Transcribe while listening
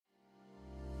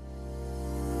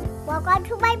Welcome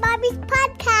to my mommy's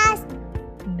podcast.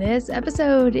 This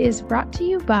episode is brought to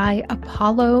you by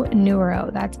Apollo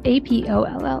Neuro. That's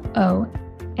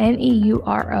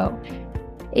APOLLONEURO.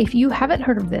 If you haven't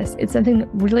heard of this, it's something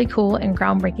really cool and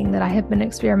groundbreaking that I have been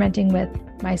experimenting with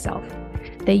myself.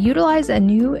 They utilize a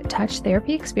new touch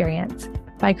therapy experience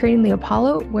by creating the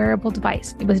Apollo wearable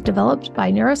device. It was developed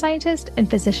by neuroscientists and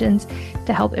physicians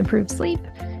to help improve sleep,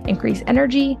 increase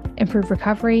energy, improve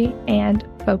recovery, and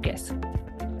focus.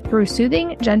 Through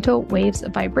soothing, gentle waves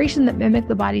of vibration that mimic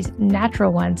the body's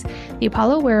natural ones, the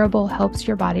Apollo wearable helps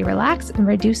your body relax and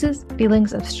reduces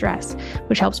feelings of stress,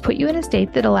 which helps put you in a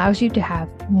state that allows you to have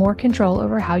more control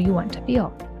over how you want to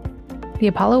feel. The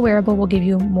Apollo wearable will give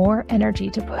you more energy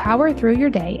to power through your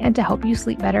day and to help you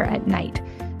sleep better at night,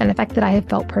 an effect that I have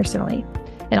felt personally.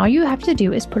 And all you have to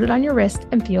do is put it on your wrist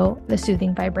and feel the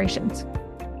soothing vibrations.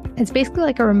 It's basically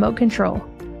like a remote control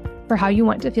for how you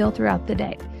want to feel throughout the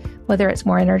day. Whether it's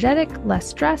more energetic, less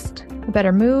stressed, a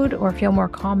better mood, or feel more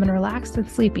calm and relaxed and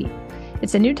sleepy.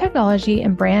 It's a new technology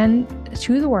and brand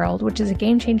to the world, which is a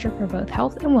game changer for both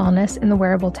health and wellness in the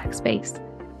wearable tech space.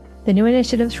 The new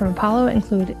initiatives from Apollo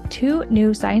include 2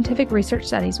 new scientific research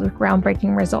studies with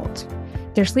groundbreaking results.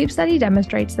 Their sleep study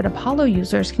demonstrates that Apollo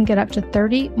users can get up to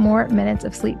 30 more minutes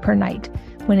of sleep per night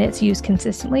when it's used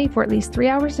consistently for at least 3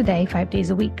 hours a day, 5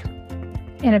 days a week.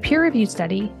 And a peer-reviewed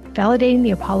study validating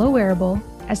the Apollo wearable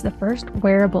as the first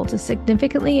wearable to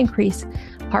significantly increase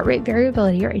heart rate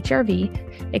variability, or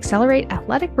HRV, accelerate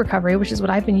athletic recovery, which is what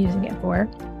I've been using it for,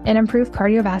 and improve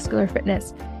cardiovascular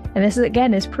fitness. And this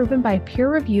is proven by a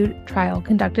peer-reviewed trial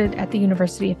conducted at the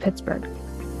University of Pittsburgh.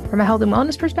 From a health and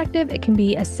wellness perspective, it can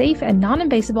be a safe and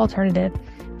non-invasive alternative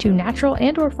to natural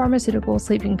and or pharmaceutical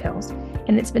sleeping pills.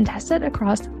 And it's been tested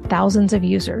across thousands of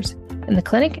users in the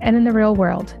clinic and in the real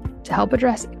world to help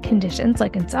address conditions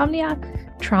like insomnia,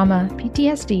 trauma,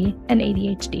 PTSD, and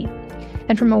ADHD.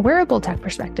 And from a wearable tech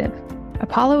perspective,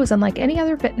 Apollo is unlike any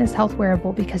other fitness health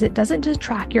wearable because it doesn't just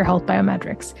track your health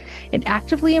biometrics. It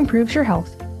actively improves your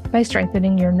health by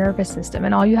strengthening your nervous system,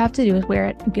 and all you have to do is wear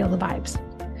it and feel the vibes.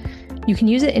 You can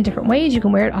use it in different ways. You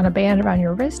can wear it on a band around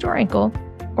your wrist or ankle,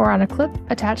 or on a clip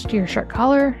attached to your shirt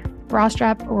collar, bra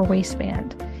strap, or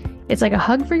waistband. It's like a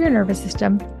hug for your nervous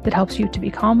system that helps you to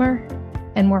be calmer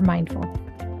and more mindful.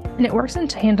 And it works in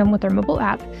tandem with our mobile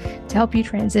app to help you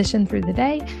transition through the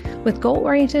day with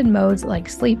goal-oriented modes like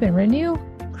sleep and renew,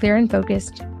 clear and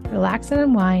focused, relax and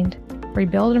unwind,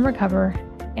 rebuild and recover,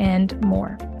 and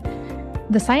more.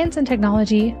 The science and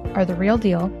technology are the real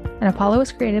deal, and Apollo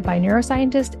was created by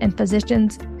neuroscientists and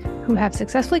physicians who have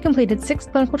successfully completed 6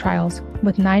 clinical trials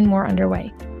with 9 more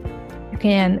underway. You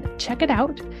can check it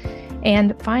out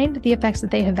and find the effects that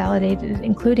they have validated,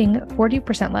 including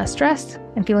 40% less stress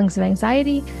and feelings of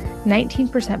anxiety,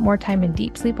 19% more time in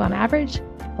deep sleep on average,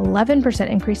 11%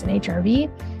 increase in HRV,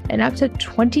 and up to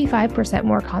 25%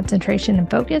 more concentration and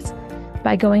focus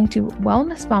by going to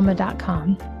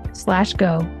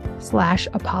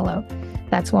wellnessmama.com/go/Apollo.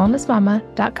 That's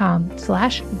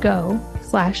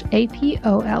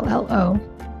wellnessmama.com/go/APOLLO.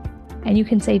 And you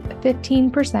can save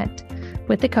 15%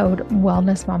 with the code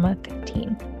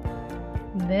WellnessMama15.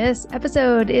 This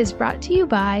episode is brought to you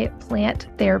by Plant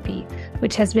Therapy,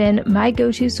 which has been my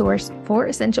go-to source for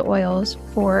essential oils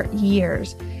for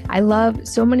years. I love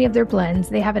so many of their blends.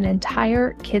 They have an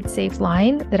entire kid-safe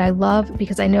line that I love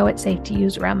because I know it's safe to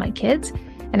use around my kids.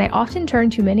 And I often turn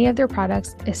to many of their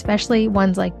products, especially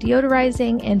ones like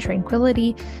deodorizing and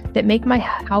tranquility, that make my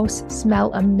house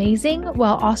smell amazing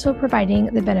while also providing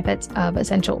the benefits of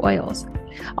essential oils.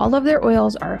 All of their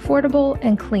oils are affordable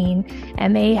and clean,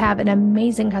 and they have an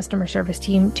amazing customer service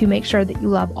team to make sure that you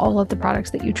love all of the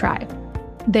products that you try.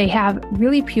 They have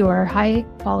really pure,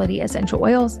 high-quality essential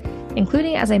oils,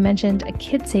 including, as I mentioned, a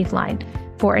kid-safe line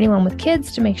for anyone with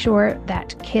kids to make sure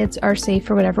that kids are safe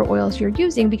for whatever oils you're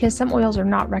using, because some oils are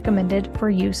not recommended for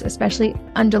use, especially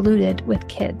undiluted with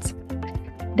kids.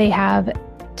 They have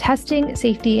testing,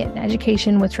 safety, and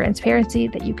education with transparency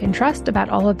that you can trust about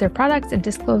all of their products and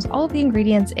disclose all of the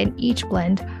ingredients in each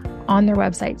blend on their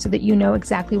website so that you know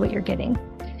exactly what you're getting.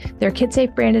 Their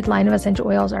KidSafe branded line of essential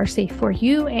oils are safe for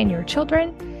you and your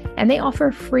children, and they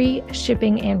offer free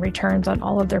shipping and returns on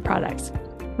all of their products.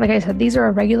 Like I said, these are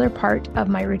a regular part of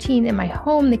my routine in my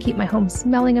home. They keep my home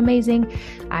smelling amazing.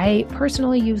 I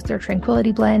personally use their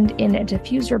Tranquility blend in a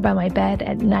diffuser by my bed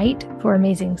at night for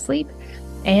amazing sleep.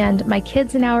 And my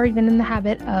kids now are even in the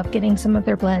habit of getting some of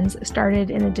their blends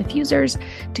started in the diffusers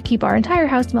to keep our entire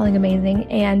house smelling amazing.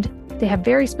 And they have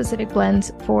very specific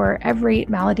blends for every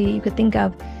malady you could think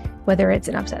of, whether it's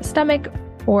an upset stomach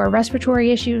or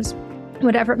respiratory issues.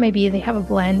 Whatever it may be, they have a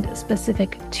blend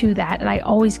specific to that. And I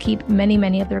always keep many,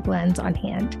 many of their blends on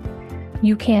hand.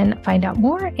 You can find out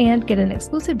more and get an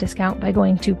exclusive discount by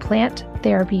going to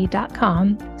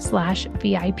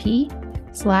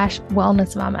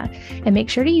planttherapy.com/VIP/wellnessmama. And make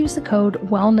sure to use the code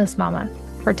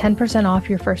wellnessmama for 10% off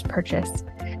your first purchase.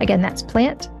 Again, that's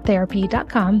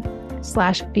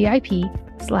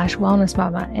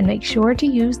planttherapy.com/VIP/wellnessmama. And make sure to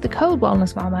use the code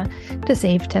wellnessmama to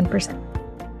save 10%.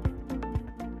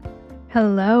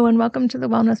 Hello, and welcome to the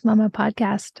Wellness Mama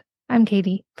podcast. I'm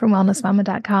Katie from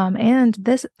wellnessmama.com, and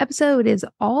this episode is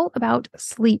all about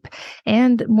sleep,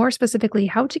 and more specifically,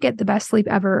 how to get the best sleep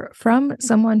ever from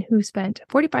someone who spent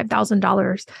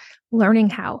 $45,000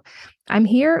 learning how. I'm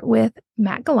here with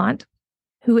Matt Gallant,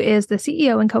 who is the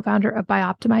CEO and co-founder of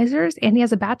Bioptimizers, and he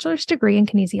has a bachelor's degree in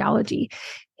kinesiology.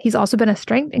 He's also been a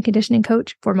strength and conditioning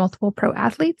coach for multiple pro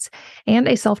athletes and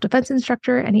a self-defense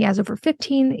instructor, and he has over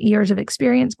 15 years of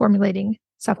experience formulating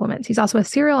supplements. He's also a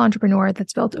serial entrepreneur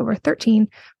that's built over 13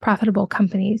 profitable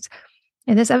companies.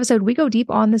 In this episode, we go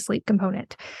deep on the sleep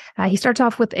component. He starts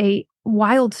off with a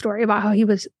wild story about how he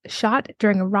was shot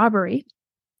during a robbery,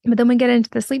 but then we get into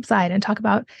the sleep side and talk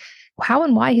about how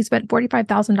and why he spent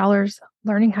 $45,000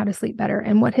 learning how to sleep better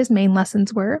and what his main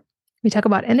lessons were. We talk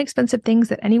about inexpensive things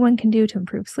that anyone can do to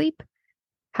improve sleep,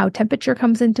 how temperature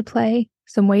comes into play,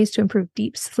 some ways to improve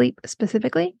deep sleep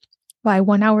specifically, why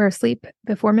 1 hour of sleep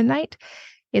before midnight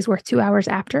is worth 2 hours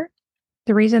after,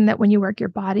 the reason that when you work your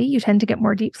body, you tend to get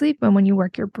more deep sleep, and when you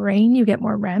work your brain, you get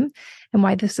more REM, and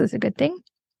why this is a good thing.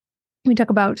 We talk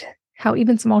about how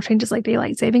even small changes like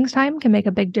daylight savings time can make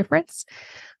a big difference,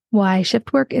 why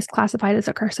shift work is classified as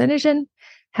a carcinogen,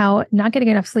 how not getting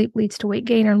enough sleep leads to weight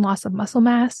gain and loss of muscle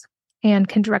mass, and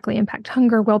can directly impact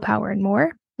hunger, willpower, and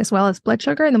more, as well as blood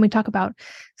sugar. And then we talk about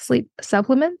sleep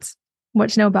supplements, what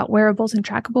to know about wearables and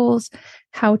trackables,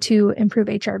 how to improve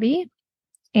HRV,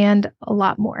 and a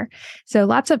lot more. So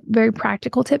lots of very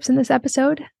practical tips in this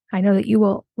episode. I know that you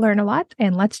will learn a lot,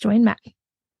 and let's join Matt.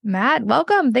 Matt,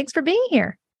 welcome. Thanks for being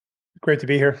here. Great to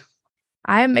be here.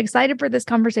 I'm excited for this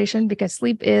conversation because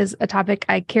sleep is a topic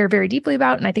I care very deeply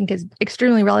about and I think is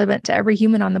extremely relevant to every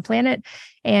human on the planet.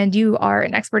 And you are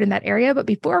an expert in that area. But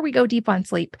before we go deep on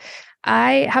sleep,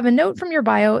 I have a note from your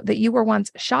bio that you were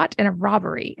once shot in a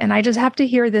robbery. And I just have to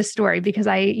hear this story because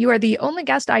you are the only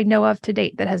guest I know of to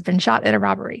date that has been shot in a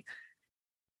robbery.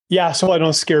 Yeah, so I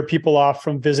don't scare people off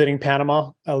from visiting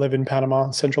Panama. I live in Panama,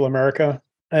 Central America.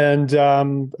 And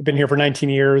I've been here for 19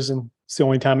 years, and it's the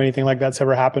only time anything like that's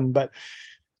ever happened. But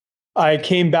I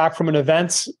came back from an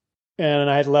event, and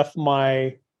I had left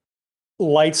my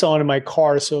lights on in my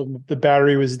car, so the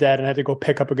battery was dead, and I had to go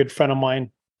pick up a good friend of mine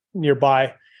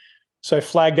nearby. So I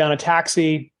flagged down a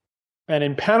taxi, and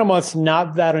in Panama, it's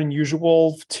not that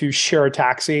unusual to share a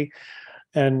taxi.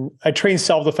 And I trained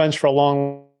self-defense for a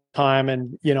long time,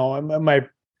 and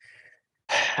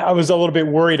I was a little bit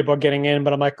worried about getting in,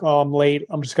 but I'm like, oh, I'm late.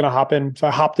 I'm just going to hop in. So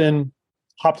I hopped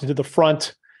into the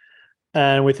front,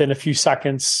 and within a few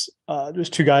seconds, there's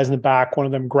two guys in the back. One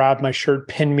of them grabbed my shirt,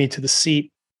 pinned me to the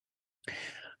seat.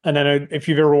 And then if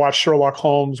you've ever watched Sherlock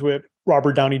Holmes with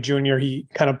Robert Downey Jr., he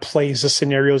kind of plays the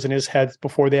scenarios in his head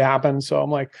before they happen. So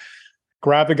I'm like,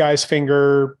 grab the guy's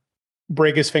finger,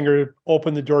 break his finger,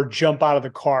 open the door, jump out of the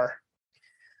car.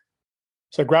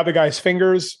 So I grab the guy's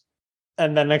fingers,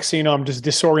 and then next thing you know, I'm just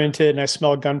disoriented and I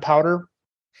smell gunpowder.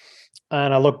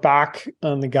 And I look back,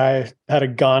 and the guy had a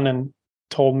gun and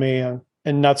told me,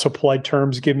 in not so polite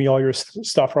terms, give me all your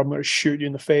stuff or I'm going to shoot you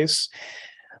in the face.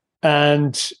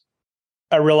 And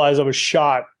I realized I was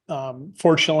shot.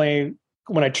 Fortunately,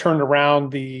 when I turned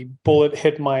around, the bullet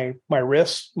hit my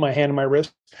wrist, my hand and my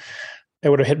wrist. It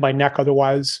would have hit my neck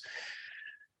otherwise.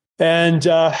 And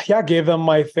gave them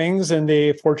my things, and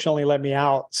they fortunately let me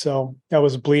out. So I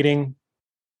was bleeding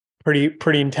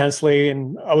pretty intensely,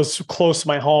 and I was close to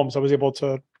my home, so I was able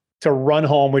to run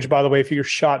home. Which, by the way, if you're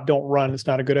shot, don't run. It's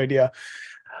not a good idea.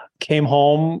 Came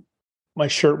home, my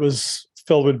shirt was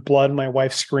filled with blood. My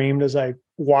wife screamed as I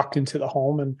walked into the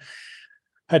home, and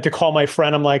I had to call my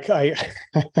friend. I'm like,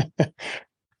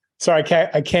 sorry,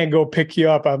 I can't go pick you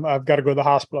up. I've got to go to the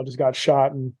hospital. I just got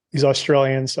shot, and he's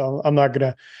Australian, so I'm not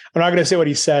gonna say what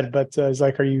he said. But he's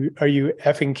like, are you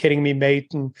effing kidding me,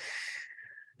 mate? And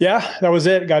yeah, that was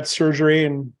it. Got surgery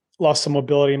and lost some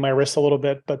mobility in my wrist a little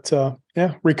bit, but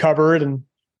recovered, and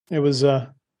it was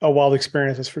a wild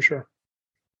experience, that's for sure.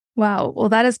 Wow. Well,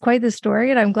 that is quite the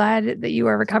story. And I'm glad that you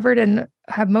are recovered and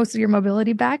have most of your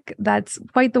mobility back. That's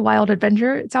quite the wild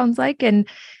adventure, it sounds like. And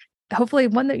hopefully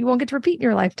one that you won't get to repeat in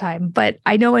your lifetime. But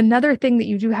I know another thing that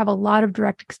you do have a lot of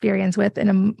direct experience with, in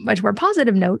a much more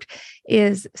positive note,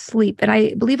 is sleep. And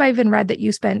I believe I even read that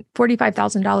you spent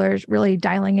 $45,000 really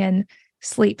dialing in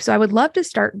sleep. So I would love to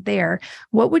start there.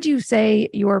 What would you say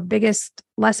your biggest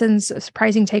lessons,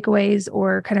 surprising takeaways,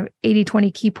 or kind of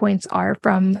 80-20 key points are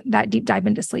from that deep dive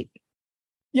into sleep?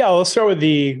 Yeah, let's start with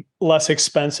the less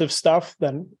expensive stuff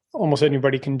that almost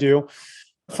anybody can do.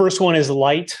 First one is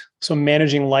light. So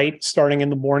managing light starting in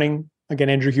the morning. Again,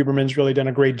 Andrew Huberman's really done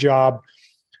a great job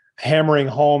hammering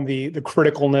home the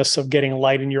criticalness of getting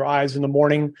light in your eyes in the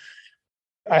morning.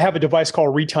 I have a device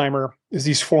called Retimer. It's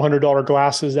these $400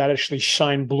 glasses that actually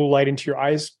shine blue light into your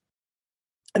eyes.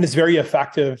 And it's very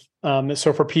effective.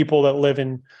 So for people that live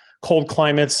in cold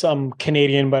climates, I'm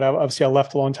Canadian, but obviously I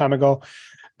left a long time ago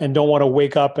and don't want to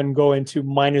wake up and go into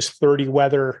minus 30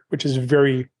 weather, which is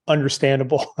very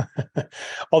understandable.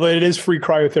 Although it is free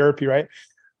cryotherapy, right?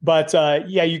 But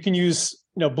yeah, you can use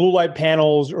blue light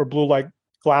panels or blue light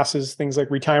glasses, things like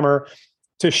Retimer,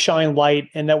 to shine light.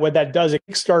 And that what that does, it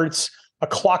starts a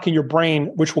clock in your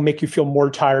brain, which will make you feel more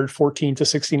tired 14 to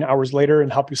 16 hours later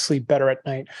and help you sleep better at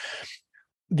night.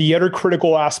 The other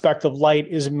critical aspect of light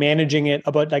is managing it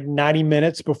about like 90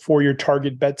 minutes before your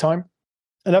target bedtime.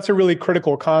 And that's a really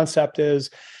critical concept is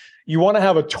you want to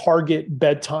have a target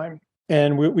bedtime.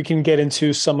 And we can get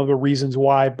into some of the reasons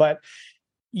why, but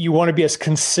you want to be as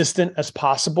consistent as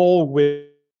possible with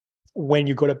when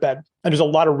you go to bed. And there's a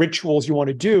lot of rituals you want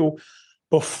to do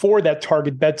before that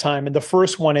target bedtime. And the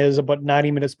first one is about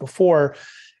 90 minutes before,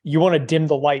 you want to dim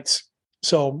the lights.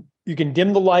 So you can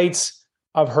dim the lights.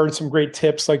 I've heard some great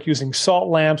tips like using salt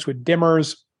lamps with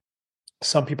dimmers.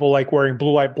 Some people like wearing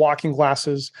blue light blocking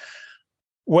glasses.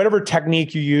 Whatever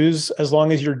technique you use, as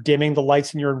long as you're dimming the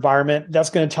lights in your environment, that's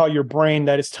going to tell your brain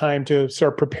that it's time to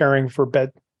start preparing for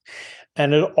bed.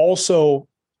 And it also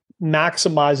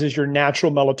maximizes your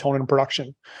natural melatonin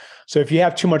production. So if you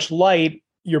have too much light,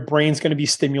 your brain's going to be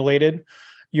stimulated.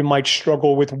 You might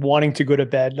struggle with wanting to go to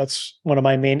bed. That's one of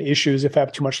my main issues if I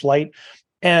have too much light.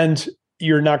 And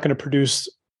you're not going to produce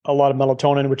a lot of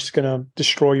melatonin, which is going to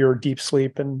destroy your deep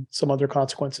sleep and some other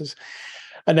consequences.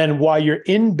 And then while you're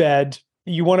in bed,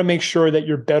 you want to make sure that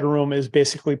your bedroom is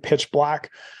basically pitch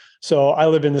black. So I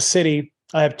live in the city.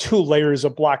 I have 2 layers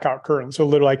of blackout curtains. So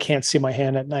literally I can't see my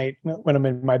hand at night when I'm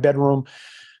in my bedroom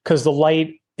because the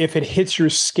light, if it hits your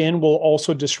skin, will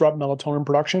also disrupt melatonin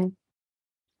production.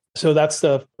 So that's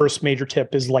the first major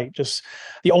tip is light. Just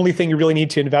the only thing you really need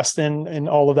to invest in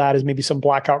all of that is maybe some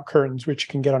blackout curtains, which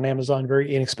you can get on Amazon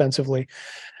very inexpensively.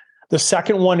 The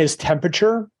second one is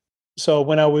temperature. So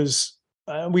when I was,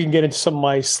 we can get into some of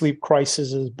my sleep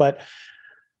crises, but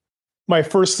my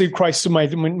first sleep crisis in my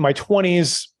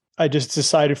 20s, I just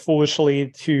decided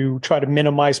foolishly to try to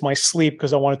minimize my sleep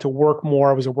because I wanted to work more.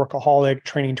 I was a workaholic,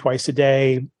 training twice a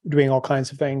day, doing all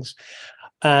kinds of things.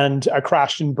 And I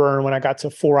crashed and burned when I got to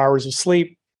 4 hours of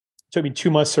sleep. It took me 2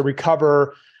 months to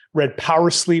recover. Read Power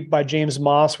Sleep by James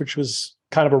Moss, which was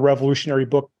kind of a revolutionary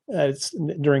book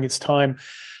during its time.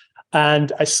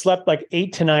 And I slept like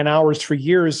 8 to 9 hours for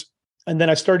years. And then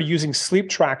I started using sleep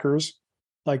trackers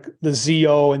like the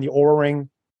ZO and the Oura Ring.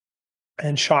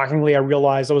 And shockingly, I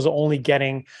realized I was only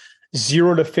getting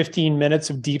 0 to 15 minutes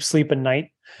of deep sleep a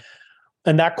night.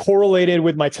 And that correlated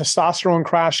with my testosterone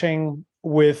crashing,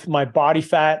 with my body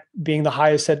fat being the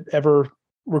highest I'd ever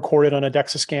recorded on a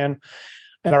DEXA scan.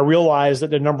 And I realized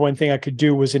that the number one thing I could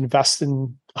do was invest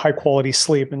in high quality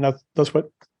sleep. And that's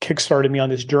what kickstarted me on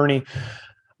this journey.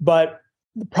 But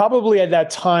probably at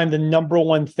that time, the number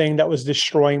one thing that was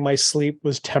destroying my sleep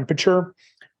was temperature.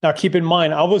 Now, keep in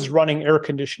mind, I was running air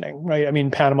conditioning, right? I mean,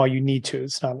 in Panama, you need to.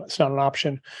 It's not an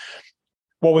option.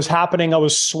 What was happening, I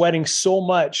was sweating so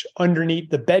much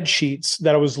underneath the bed sheets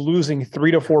that I was losing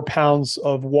 3 to 4 pounds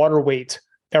of water weight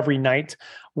every night,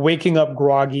 waking up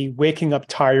groggy, waking up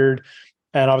tired,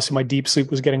 and obviously my deep sleep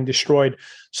was getting destroyed.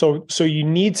 So you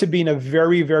need to be in a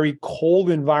very, very cold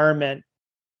environment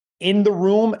in the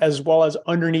room as well as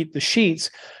underneath the sheets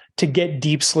to get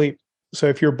deep sleep. So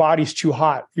if your body's too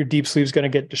hot, your deep sleep is going to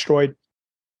get destroyed.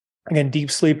 Again, deep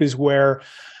sleep is where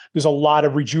there's a lot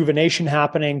of rejuvenation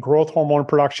happening, growth hormone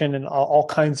production, and all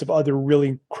kinds of other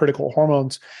really critical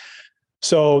hormones.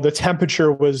 So the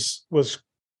temperature was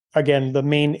again, the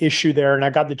main issue there. And I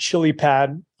got the Chili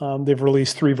Pad. They've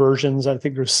released 3 versions. I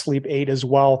think there's Sleep 8 as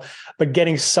well. But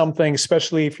getting something,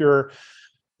 especially if you're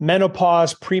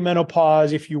menopause,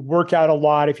 premenopause, if you work out a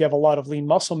lot, if you have a lot of lean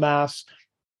muscle mass,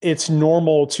 it's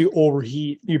normal to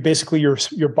overheat. You basically,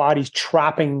 your body's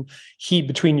trapping heat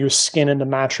between your skin and the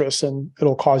mattress, and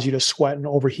it'll cause you to sweat and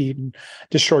overheat and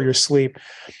destroy your sleep.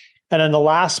 And then the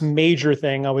last major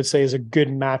thing I would say is a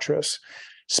good mattress,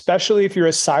 especially if you're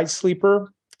a side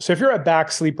sleeper. So if you're a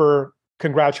back sleeper,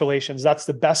 congratulations. That's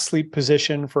the best sleep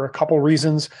position for a couple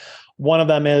reasons. One of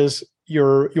them is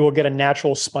you will get a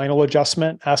natural spinal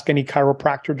adjustment. Ask any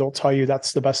chiropractor, they'll tell you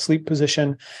that's the best sleep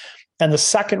position. And the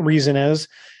second reason is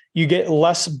you get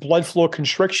less blood flow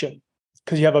constriction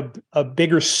because you have a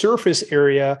bigger surface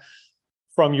area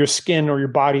from your skin or your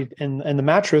body and the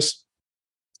mattress.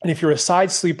 And if you're a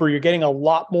side sleeper, you're getting a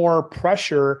lot more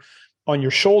pressure on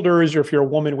your shoulders, or if you're a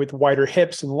woman with wider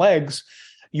hips and legs,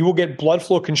 you will get blood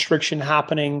flow constriction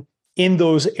happening in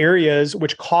those areas,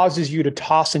 which causes you to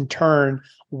toss and turn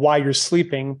while you're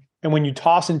sleeping. And when you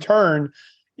toss and turn,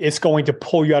 it's going to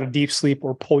pull you out of deep sleep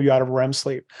or pull you out of REM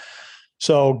sleep.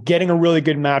 So getting a really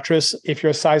good mattress, if you're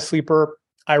a side sleeper,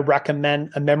 I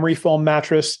recommend a memory foam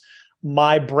mattress.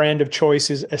 My brand of choice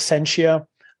is Essentia.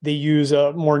 They use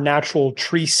a more natural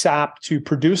tree sap to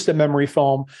produce the memory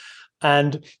foam.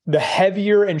 And the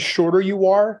heavier and shorter you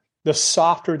are, the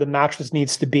softer the mattress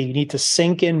needs to be. You need to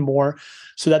sink in more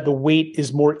so that the weight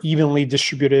is more evenly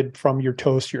distributed from your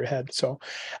toes to your head. So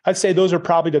I'd say those are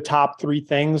probably the top three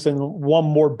things. And one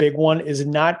more big one is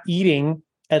not eating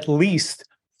at least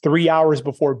 3 hours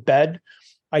before bed,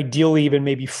 ideally even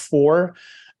maybe 4.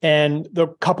 And the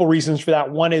couple reasons for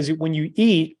that. One is when you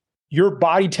eat, your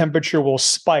body temperature will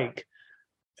spike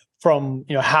from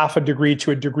half a degree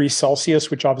to a degree Celsius,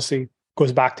 which obviously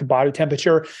goes back to body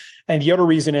temperature. And the other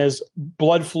reason is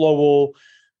blood flow will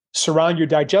surround your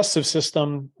digestive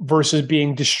system versus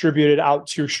being distributed out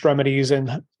to your extremities.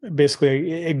 And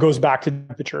basically it goes back to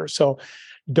temperature. So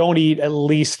don't eat at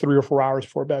least 3 or 4 hours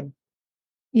before bed.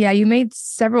 Yeah, you made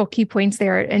several key points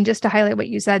there. And just to highlight what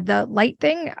you said, the light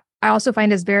thing, I also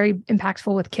find is very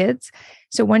impactful with kids.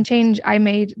 So one change I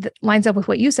made that lines up with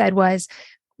what you said was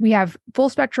we have full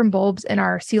spectrum bulbs in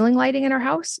our ceiling lighting in our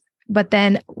house, but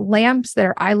then lamps that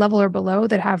are eye level or below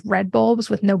that have red bulbs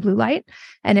with no blue light.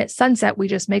 And at sunset, we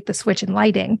just make the switch in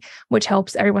lighting, which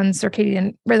helps everyone's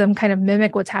circadian rhythm kind of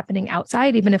mimic what's happening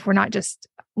outside, even if we're not just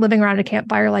living around a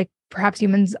campfire like perhaps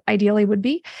humans ideally would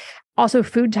be. Also,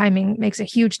 food timing makes a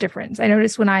huge difference. I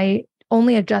noticed when I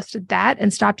only adjusted that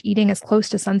and stopped eating as close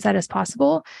to sunset as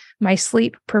possible, my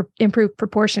sleep improved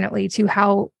proportionately to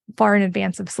how far in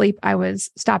advance of sleep I was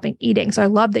stopping eating. So I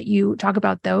love that you talk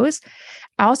about those.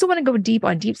 I also want to go deep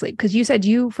on deep sleep because you said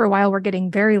you, for a while, were getting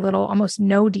very little, almost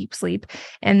no deep sleep.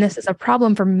 And this is a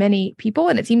problem for many people.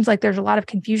 And it seems like there's a lot of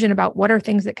confusion about what are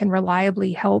things that can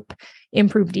reliably help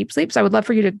improve deep sleep. So I would love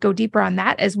for you to go deeper on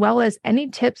that, as well as any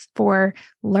tips for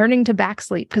learning to back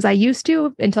sleep. Because I used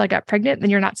to until I got pregnant, then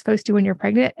you're not supposed to when you're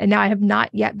pregnant. And now I have not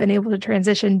yet been able to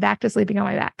transition back to sleeping on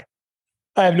my back.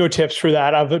 I have no tips for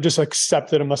that. I've just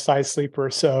accepted I'm a side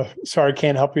sleeper. So sorry, I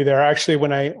can't help you there. Actually,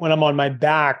 when I'm on my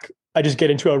back, I just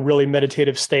get into a really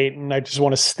meditative state and I just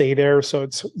want to stay there. So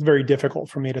it's very difficult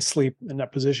for me to sleep in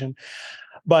that position.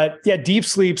 But yeah, deep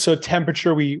sleep. So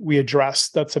temperature we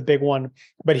addressed. That's a big one.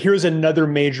 But here's another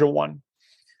major one.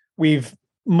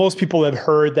 Most people have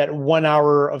heard that 1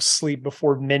 hour of sleep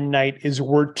before midnight is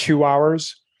worth 2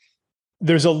 hours.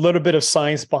 There's a little bit of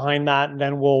science behind that, and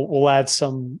then we'll add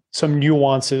some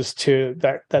nuances to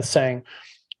that saying.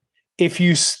 If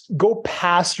you go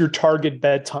past your target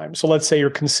bedtime, so let's say you're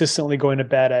consistently going to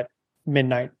bed at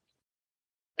midnight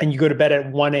and you go to bed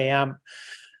at 1 a.m.,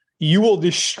 you will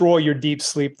destroy your deep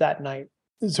sleep that night.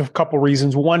 There's a couple of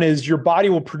reasons. One is your body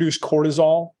will produce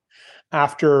cortisol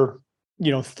after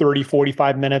 30,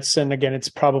 45 minutes. And again, it's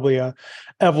probably a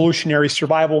evolutionary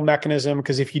survival mechanism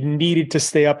because if you needed to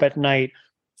stay up at night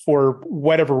for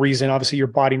whatever reason, obviously your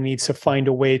body needs to find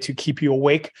a way to keep you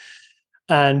awake.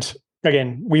 And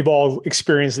again, we've all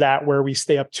experienced that where we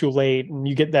stay up too late and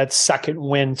you get that second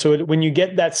wind. So when you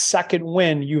get that second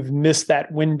wind, you've missed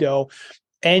that window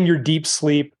and your deep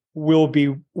sleep will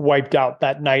be wiped out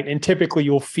that night. And typically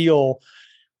you'll feel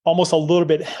almost a little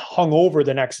bit hungover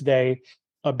the next day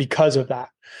because of that.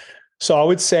 So I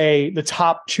would say the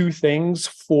top 2 things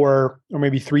or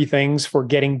maybe 3 things for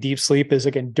getting deep sleep is,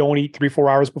 again, don't eat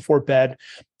 3-4 hours before bed.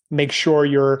 Make sure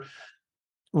your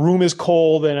room is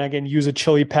cold, and again, use a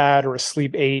chili pad or a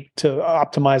sleep aid to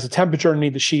optimize the temperature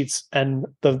underneath the sheets. And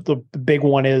the big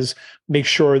one is make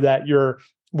sure that you're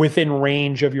within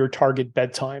range of your target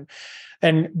bedtime.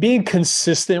 And being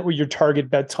consistent with your target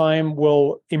bedtime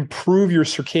will improve your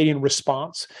circadian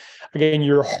response. Again,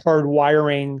 you're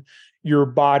hardwiring your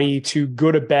body to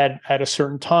go to bed at a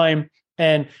certain time.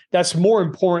 And that's more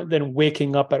important than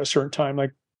waking up at a certain time.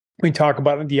 Like we talk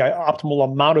about the optimal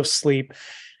amount of sleep.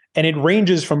 And it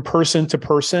ranges from person to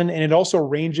person. And it also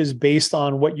ranges based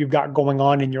on what you've got going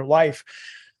on in your life.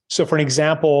 So for an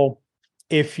example,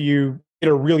 if you get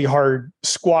a really hard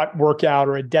squat workout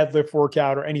or a deadlift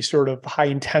workout or any sort of high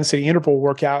intensity interval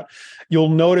workout, you'll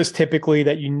notice typically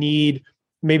that you need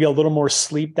maybe a little more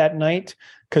sleep that night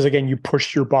because, again, you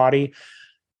pushed your body.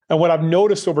 And what I've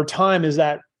noticed over time is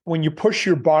that when you push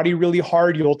your body really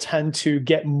hard, you'll tend to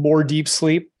get more deep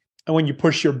sleep. And when you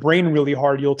push your brain really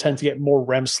hard, you'll tend to get more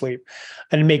REM sleep.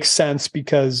 And it makes sense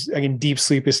because, again, deep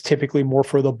sleep is typically more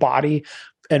for the body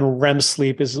and REM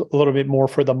sleep is a little bit more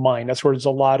for the mind. That's where there's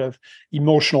a lot of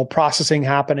emotional processing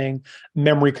happening,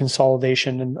 memory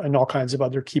consolidation, and all kinds of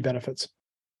other key benefits.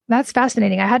 That's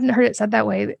fascinating. I hadn't heard it said that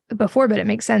way before, but it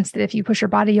makes sense that if you push your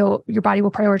body, your body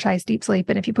will prioritize deep sleep.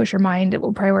 And if you push your mind, it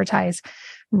will prioritize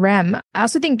REM. I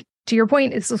also think, to your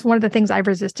point, it's one of the things I've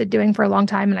resisted doing for a long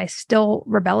time, and I still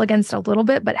rebel against a little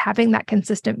bit, but having that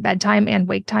consistent bedtime and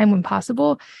wake time when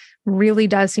possible really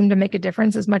does seem to make a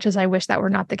difference. As much as I wish that were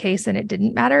not the case and it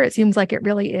didn't matter, it seems like it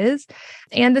really is.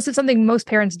 And this is something most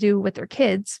parents do with their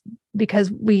kids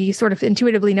because we sort of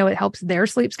intuitively know it helps their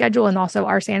sleep schedule and also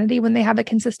our sanity when they have a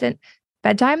consistent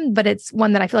bedtime. But it's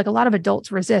one that I feel like a lot of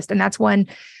adults resist. And that's one,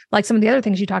 like some of the other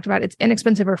things you talked about, it's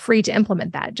inexpensive or free to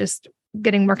implement that, just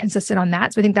getting more consistent on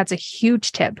that. So I think that's a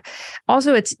huge tip.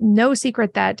 Also, it's no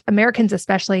secret that Americans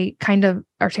especially kind of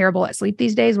are terrible at sleep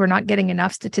these days. We're not getting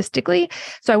enough statistically.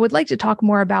 So I would like to talk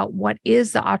more about what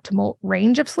is the optimal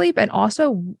range of sleep and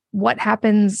also what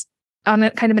happens on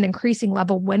a kind of an increasing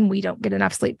level when we don't get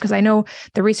enough sleep. Because I know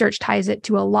the research ties it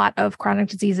to a lot of chronic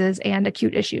diseases and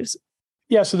acute issues.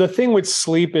 Yeah. So the thing with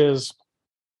sleep is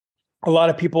a lot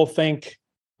of people think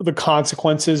the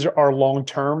consequences are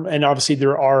long-term. And obviously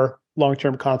there are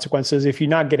long-term consequences. If you're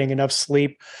not getting enough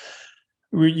sleep,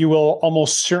 you will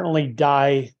almost certainly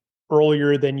die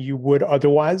earlier than you would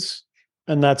otherwise.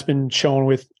 And that's been shown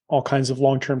with all kinds of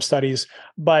long-term studies.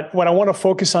 But what I want to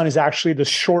focus on is actually the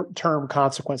short-term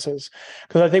consequences.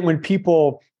 Because I think when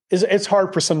it's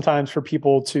hard for sometimes for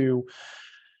people to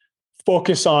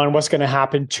focus on what's going to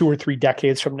happen 2 or 3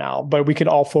 decades from now, but we can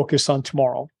all focus on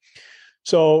tomorrow.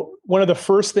 So one of the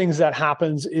first things that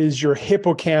happens is your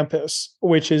hippocampus,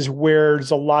 which is where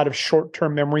there's a lot of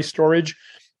short-term memory storage,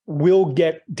 will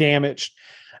get damaged.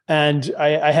 And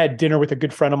I had dinner with a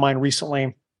good friend of mine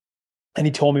recently, and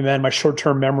he told me, man, my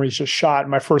short-term memory is just shot.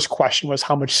 And my first question was,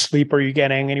 how much sleep are you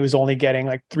getting? And he was only getting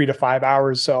like 3 to 5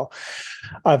 hours. So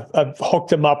I've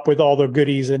hooked him up with all the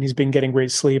goodies, and he's been getting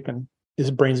great sleep, and his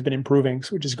brain's been improving,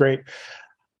 which is great.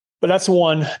 But that's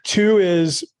one. 2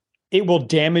 is it will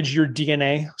damage your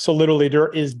DNA. So literally there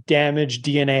is damaged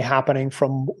DNA happening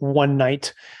from one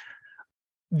night.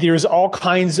 There's all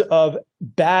kinds of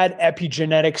bad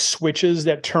epigenetic switches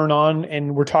that turn on.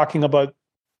 And we're talking about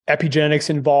epigenetics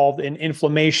involved in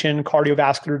inflammation,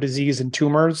 cardiovascular disease, and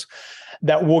tumors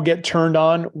that will get turned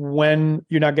on when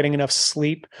you're not getting enough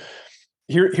sleep.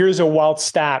 Here's a wild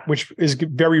stat, which is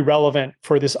very relevant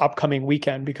for this upcoming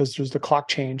weekend because there's the clock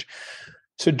change.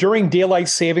 So during daylight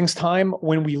savings time,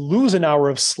 when we lose an hour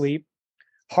of sleep,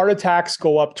 heart attacks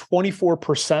go up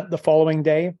 24% the following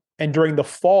day. And during the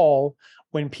fall,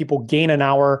 when people gain an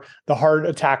hour, the heart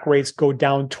attack rates go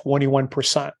down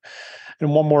 21%.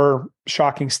 And one more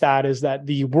shocking stat is that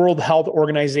the World Health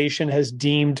Organization has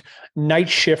deemed night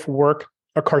shift work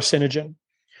a carcinogen.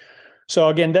 So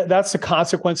again, that's the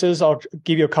consequences. I'll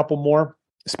give you a couple more,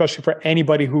 especially for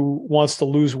anybody who wants to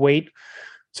lose weight.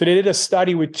 So they did a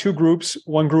study with 2 groups.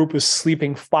 One group was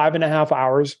sleeping 5.5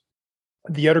 hours.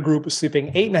 The other group was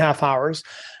sleeping 8.5 hours.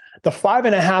 The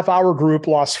 5.5 hour group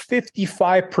lost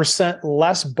 55%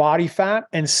 less body fat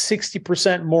and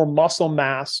 60% more muscle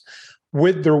mass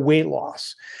with their weight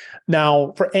loss.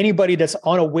 Now, for anybody that's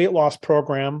on a weight loss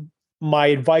program, my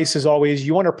advice is always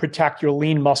you want to protect your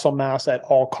lean muscle mass at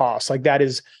all costs. Like that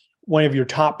is one of your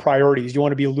top priorities. You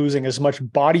want to be losing as much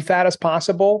body fat as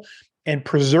possible and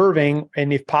preserving,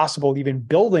 and if possible, even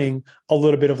building a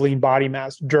little bit of lean body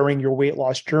mass during your weight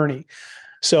loss journey.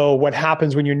 So what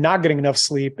happens when you're not getting enough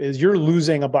sleep is you're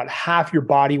losing about half your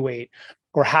body weight,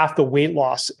 or half the weight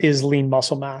loss is lean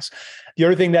muscle mass. The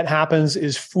other thing that happens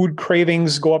is food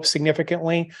cravings go up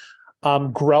significantly.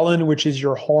 Ghrelin, which is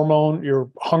your hormone,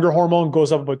 your hunger hormone,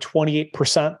 goes up about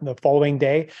 28% the following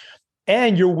day.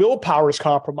 And your willpower is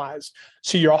compromised.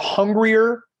 So you're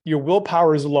hungrier, your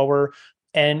willpower is lower,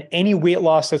 and any weight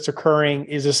loss that's occurring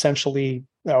is essentially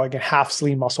like a half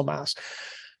lean muscle mass.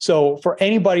 So for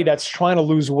anybody that's trying to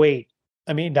lose weight,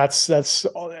 I mean, that's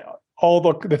all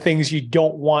the things you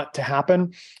don't want to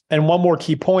happen. And one more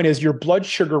key point is your blood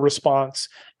sugar response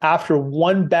after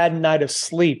one bad night of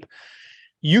sleep.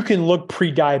 You can look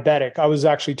pre-diabetic. I was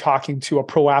actually talking to a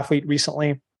pro athlete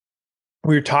recently.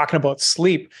 We were talking about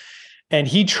sleep, and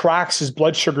he tracks his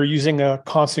blood sugar using a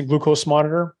constant glucose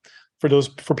monitor.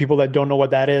 For people that don't know what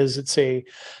that is, it's a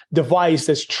device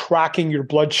that's tracking your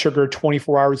blood sugar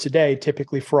 24 hours a day,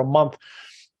 typically for a month.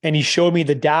 And he showed me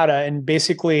the data, and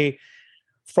basically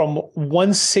from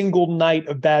one single night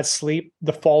of bad sleep,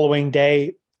 the following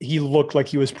day, he looked like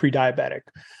he was pre-diabetic,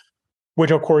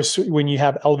 which of course, when you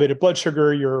have elevated blood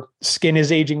sugar, your skin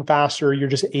is aging faster, you're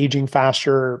just aging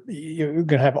faster, you're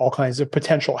going to have all kinds of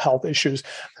potential health issues.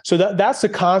 So that's the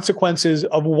consequences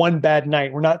of one bad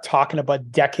night. We're not talking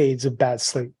about decades of bad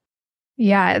sleep.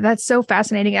 Yeah, that's so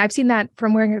fascinating. I've seen that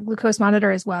from wearing a glucose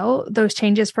monitor as well. Those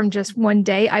changes from just one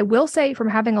day. I will say, from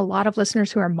having a lot of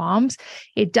listeners who are moms,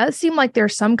 it does seem like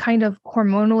there's some kind of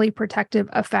hormonally protective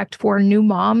effect for new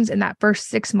moms in that first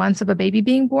 6 months of a baby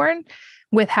being born,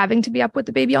 with having to be up with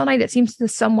the baby all night. It seems to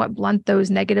somewhat blunt those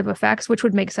negative effects, which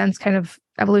would make sense kind of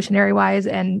evolutionary wise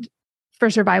and for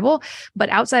survival. But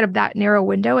outside of that narrow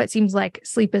window, it seems like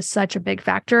sleep is such a big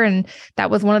factor. And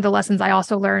that was one of the lessons I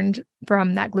also learned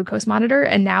from that glucose monitor.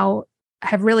 And now I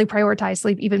have really prioritized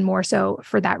sleep even more so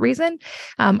for that reason.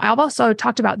 I've also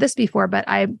talked about this before, but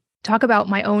I talk about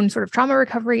my own sort of trauma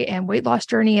recovery and weight loss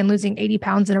journey and losing 80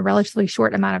 pounds in a relatively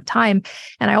short amount of time.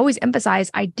 And I always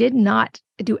emphasize I did not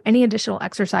do any additional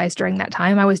exercise during that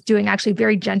time. I was doing actually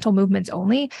very gentle movements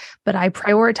only, but I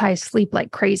prioritized sleep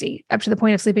like crazy, up to the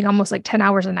point of sleeping almost like 10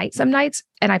 hours a night some nights.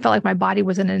 And I felt like my body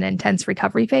was in an intense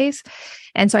recovery phase.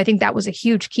 And so I think that was a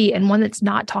huge key, and one that's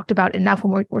not talked about enough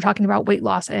when we're talking about weight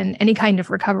loss and any kind of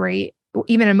recovery,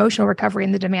 even emotional recovery,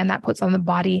 and the demand that puts on the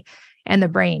body and the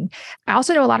brain. I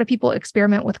also know a lot of people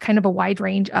experiment with kind of a wide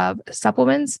range of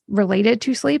supplements related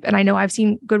to sleep. And I know I've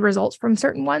seen good results from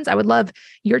certain ones. I would love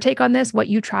your take on this, what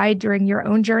you tried during your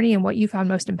own journey and what you found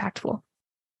most impactful.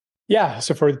 Yeah.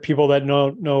 So for the people that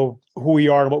know who we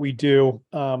are and what we do,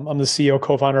 I'm the CEO,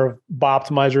 co-founder of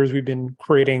Bioptimizers. We've been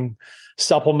creating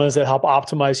supplements that help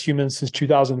optimize humans since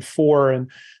 2004. And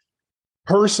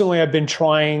personally, I've been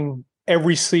trying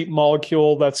every sleep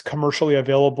molecule that's commercially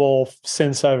available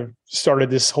since I've started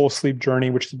this whole sleep journey,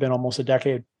 which has been almost a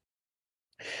decade.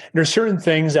 There's certain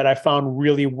things that I found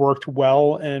really worked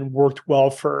well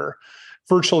for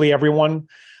virtually everyone.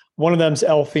 One of them is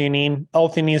L-theanine.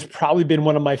 L-theanine has probably been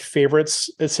one of my favorites.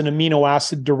 It's an amino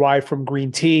acid derived from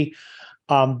green tea.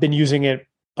 Been using it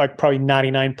like probably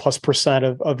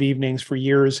 99+% of evenings for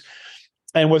years.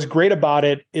 And what's great about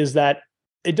it is that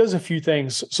it does a few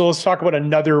things. So let's talk about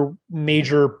another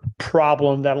major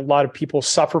problem that a lot of people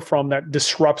suffer from that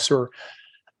disrupts or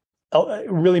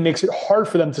really makes it hard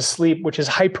for them to sleep, which is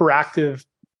hyperactive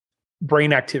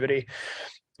brain activity.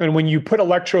 And when you put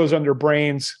electrodes on their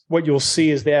brains, what you'll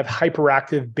see is they have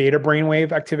hyperactive beta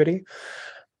brainwave activity.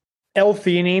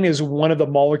 L-theanine is one of the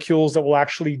molecules that will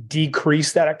actually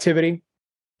decrease that activity.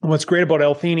 And what's great about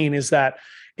L-theanine is that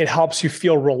it helps you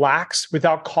feel relaxed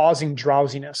without causing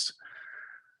drowsiness.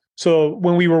 So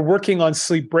when we were working on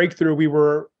Sleep Breakthrough, we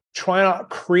were trying to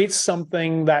create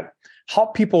something that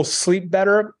helped people sleep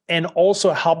better and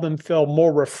also help them feel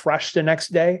more refreshed the next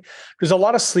day. There's a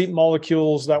lot of sleep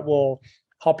molecules that will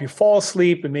help you fall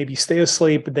asleep and maybe stay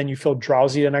asleep, but then you feel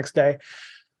drowsy the next day.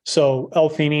 So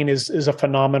L-theanine is a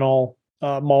phenomenal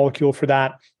molecule for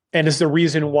that. And it's the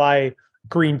reason why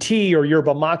green tea or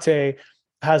yerba mate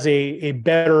has a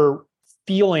better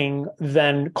feeling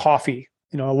than coffee.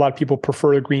 You know, a lot of people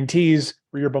prefer the green teas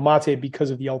or yerba mate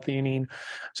because of the L-theanine.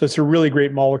 So it's a really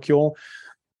great molecule.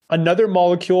 Another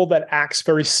molecule that acts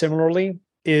very similarly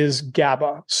is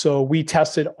GABA. So we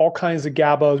tested all kinds of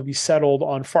GABAs. We settled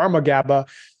on pharma GABA.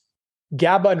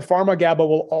 GABA and pharma GABA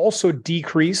will also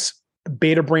decrease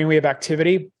beta brainwave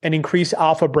activity and increase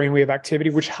alpha brainwave activity,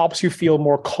 which helps you feel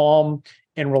more calm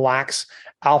and relaxed.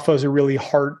 Alpha is a really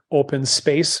heart open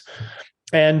space.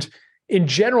 And in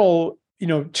general,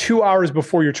 2 hours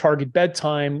before your target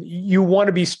bedtime, you want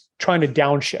to be trying to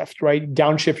downshift, right?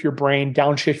 Downshift your brain,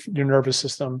 downshift your nervous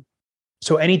system.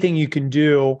 So anything you can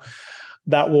do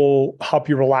that will help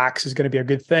you relax is going to be a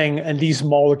good thing. And these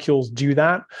molecules do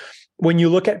that. When you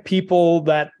look at people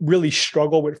that really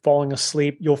struggle with falling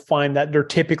asleep, you'll find that they're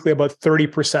typically about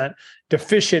 30%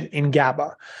 deficient in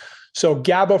GABA. So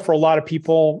GABA for a lot of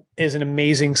people is an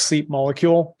amazing sleep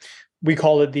molecule. We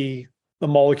call it the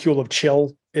molecule of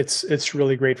chill. It's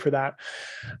really great for that.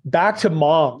 Back to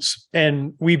moms.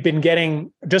 And we've been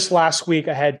getting, just last week,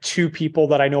 I had 2 people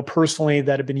that I know personally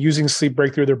that have been using Sleep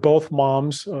Breakthrough. They're both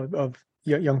moms of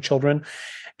young children.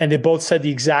 And they both said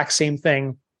the exact same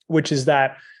thing, which is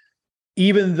that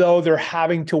even though they're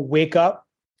having to wake up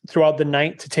throughout the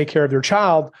night to take care of their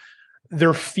child,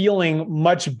 they're feeling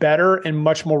much better and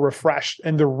much more refreshed.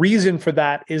 And the reason for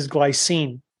that is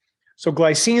glycine. So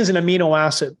glycine is an amino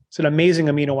acid. It's an amazing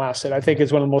amino acid. I think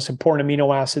it's one of the most important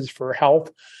amino acids for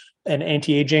health and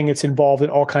anti-aging. It's involved in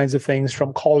all kinds of things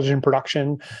from collagen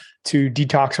production to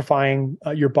detoxifying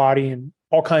your body and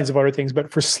all kinds of other things.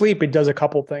 But for sleep, it does a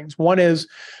couple of things. One is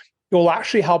it will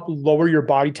actually help lower your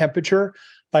body temperature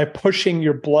by pushing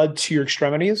your blood to your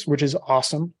extremities, which is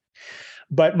awesome.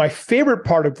 But my favorite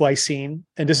part of glycine,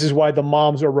 and this is why the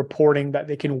moms are reporting that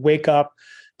they can wake up,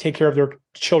 take care of their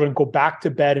children, go back to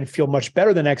bed and feel much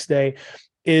better the next day,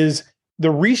 is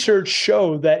the research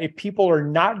showed that if people are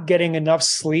not getting enough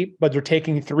sleep, but they're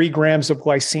taking 3 grams of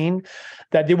glycine,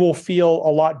 that they will feel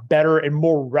a lot better and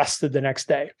more rested the next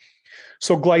day.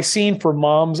 So glycine for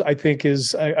moms, I think,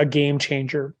 is a game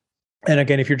changer. And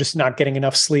again, if you're just not getting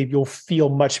enough sleep, you'll feel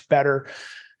much better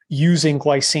using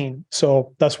glycine.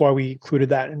 So that's why we included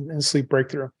that in Sleep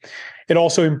Breakthrough. It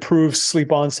also improves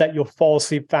sleep onset. You'll fall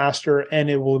asleep faster, and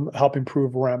it will help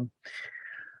improve REM.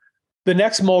 The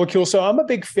next molecule, so I'm a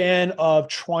big fan of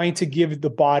trying to give the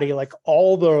body like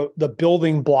all the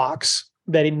building blocks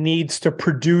that it needs to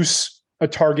produce a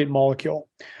target molecule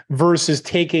versus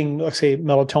taking, let's say,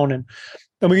 melatonin.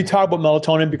 And we can talk about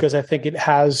melatonin because I think it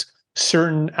has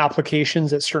certain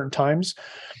applications at certain times.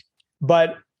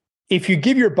 But if you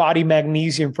give your body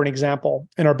magnesium, for an example,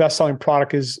 and our best-selling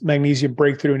product is Magnesium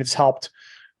Breakthrough, and it's helped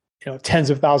tens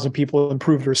of thousands of people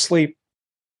improve their sleep.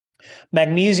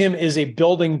 Magnesium is a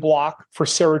building block for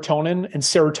serotonin, and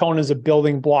serotonin is a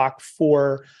building block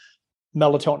for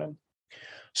melatonin.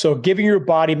 So giving your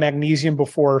body magnesium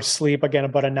before sleep, again,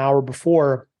 about an hour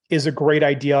before, is a great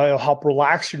idea. It'll help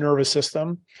relax your nervous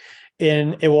system,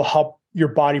 and it will help your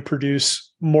body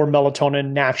produce more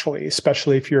melatonin naturally,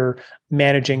 especially if you're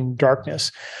managing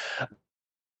darkness.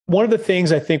 One of the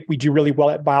things I think we do really well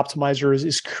at Bioptimizer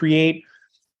is create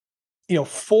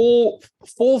full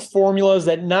formulas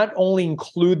that not only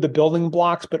include the building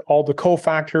blocks, but all the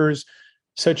cofactors,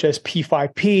 such as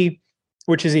P5P,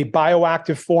 which is a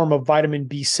bioactive form of vitamin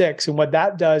B6. And what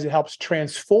that does, it helps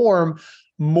transform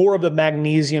more of the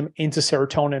magnesium into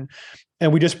serotonin.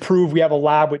 And we just proved, we have a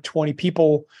lab with 20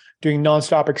 people doing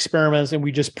nonstop experiments, and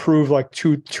we just proved like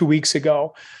two weeks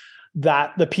ago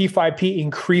that the P5P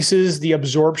increases the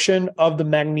absorption of the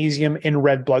magnesium in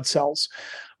red blood cells,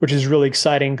 which is really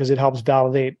exciting because it helps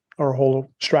validate our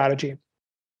whole strategy.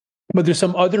 But there's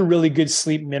some other really good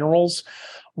sleep minerals.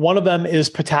 One of them is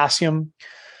potassium.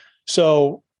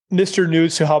 So Mr.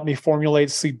 Newts, who helped me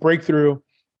formulate Sleep Breakthrough,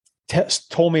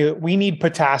 told me that we need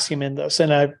potassium in this.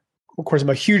 And of course, I'm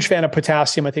a huge fan of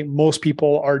potassium. I think most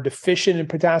people are deficient in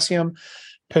potassium.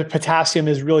 Potassium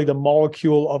is really the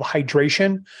molecule of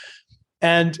hydration.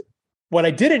 And what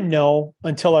I didn't know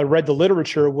until I read the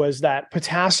literature was that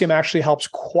potassium actually helps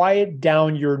quiet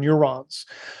down your neurons.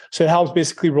 So it helps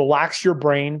basically relax your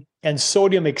brain, and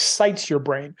sodium excites your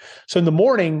brain. So in the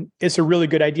morning, it's a really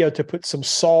good idea to put some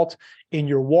salt in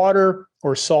your water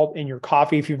or salt in your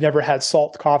coffee. If you've never had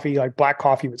salt coffee, like black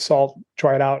coffee with salt,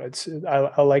 try it out.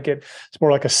 I like it. It's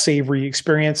more like a savory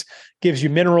experience. Gives you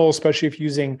minerals, especially if you're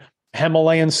using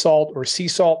Himalayan salt or sea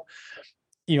salt.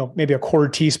 Maybe a quarter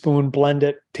teaspoon, blend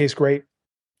it, tastes great.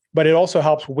 But it also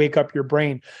helps wake up your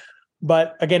brain.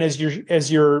 But again,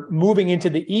 as you're moving into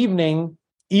the evening,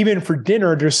 even for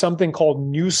dinner, there's something called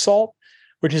new salt,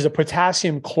 which is a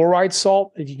potassium chloride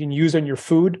salt that you can use on your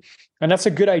food. And that's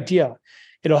a good idea.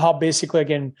 It'll help basically,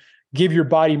 again, give your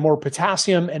body more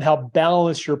potassium and help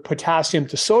balance your potassium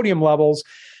to sodium levels.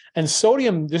 And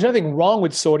sodium, there's nothing wrong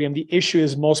with sodium. The issue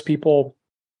is most people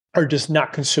are just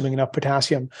not consuming enough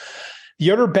potassium. The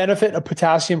other benefit of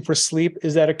potassium for sleep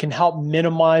is that it can help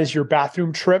minimize your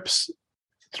bathroom trips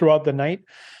throughout the night.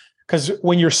 Because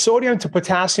when your sodium to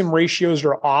potassium ratios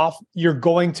are off, you're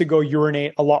going to go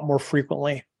urinate a lot more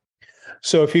frequently.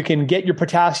 So if you can get your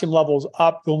potassium levels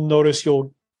up, you'll notice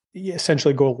you'll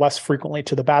essentially go less frequently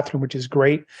to the bathroom, which is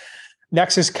great.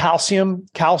 Next is calcium.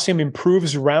 Calcium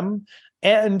improves REM,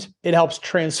 and it helps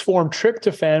transform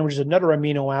tryptophan, which is another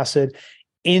amino acid,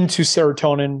 into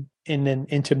serotonin and then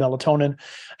into melatonin. And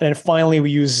then finally, we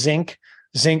use zinc.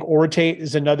 Zinc orotate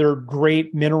is another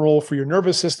great mineral for your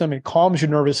nervous system. It calms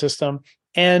your nervous system,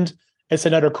 and it's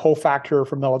another cofactor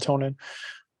for melatonin.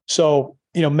 So,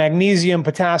 magnesium,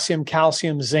 potassium,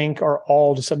 calcium, zinc are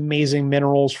all just amazing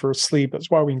minerals for sleep.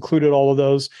 That's why we included all of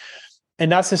those.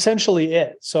 And that's essentially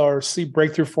it. So our Sleep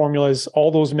Breakthrough formula is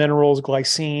all those minerals,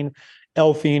 glycine,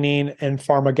 L-theanine, and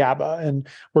pharma-GABA. And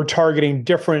we're targeting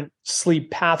different sleep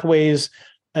pathways,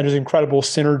 and there's incredible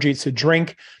synergy to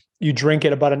drink. You drink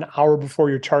it about an hour before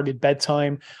your target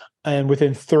bedtime, and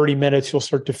within 30 minutes, you'll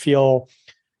start to feel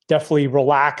definitely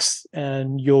relaxed,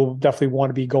 and you'll definitely want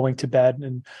to be going to bed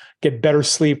and get better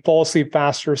sleep, fall asleep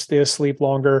faster, stay asleep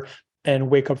longer, and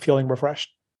wake up feeling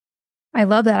refreshed. I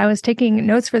love that. I was taking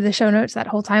notes for the show notes that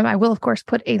whole time. I will, of course,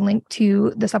 put a link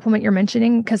to the supplement you're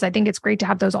mentioning because I think it's great to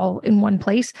have those all in one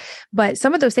place. But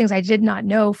some of those things I did not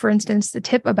know, for instance, the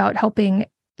tip about helping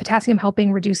potassium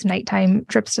helping reduce nighttime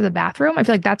trips to the bathroom. I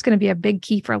feel like that's going to be a big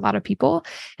key for a lot of people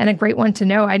and a great one to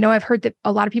know. I know I've heard that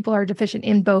a lot of people are deficient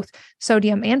in both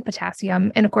sodium and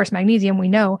potassium, and of course, magnesium, we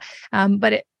know,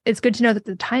 but it's good to know that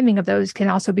the timing of those can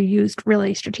also be used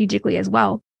really strategically as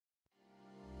well.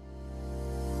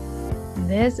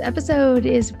 This episode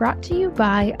is brought to you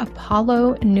by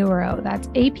Apollo Neuro. That's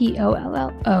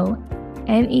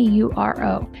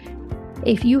APOLLONEURO.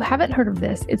 If you haven't heard of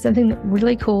this, it's something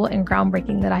really cool and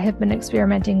groundbreaking that I have been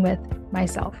experimenting with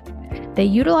myself. They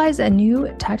utilize a new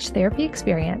touch therapy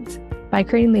experience by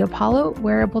creating the Apollo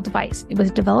wearable device. It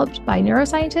was developed by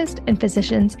neuroscientists and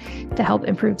physicians to help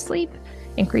improve sleep,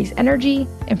 increase energy,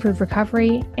 improve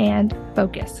recovery, and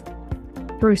focus.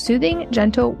 Through soothing,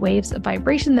 gentle waves of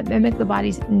vibration that mimic the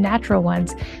body's natural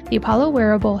ones, the Apollo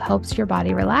wearable helps your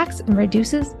body relax and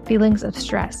reduces feelings of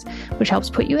stress, which helps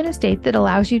put you in a state that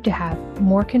allows you to have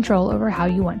more control over how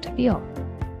you want to feel.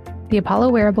 The Apollo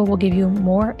wearable will give you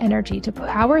more energy to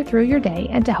power through your day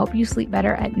and to help you sleep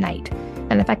better at night,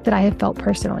 an effect that I have felt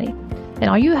personally. And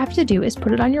all you have to do is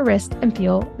put it on your wrist and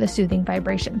feel the soothing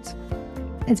vibrations.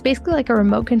 It's basically like a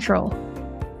remote control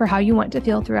for how you want to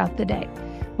feel throughout the day.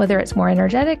 Whether it's more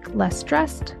energetic, less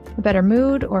stressed, a better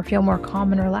mood, or feel more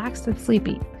calm and relaxed and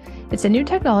sleepy. It's a new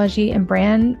technology and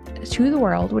brand to the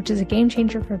world, which is a game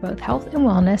changer for both health and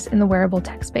wellness in the wearable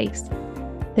tech space.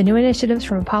 The new initiatives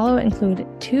from Apollo include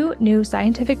 2 new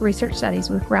scientific research studies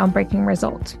with groundbreaking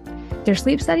results. Their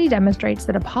sleep study demonstrates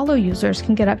that Apollo users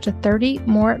can get up to 30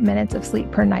 more minutes of sleep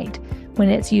per night when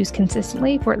it's used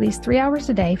consistently for at least 3 hours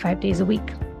a day, 5 days a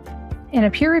week. And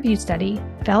a peer-reviewed study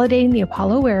validating the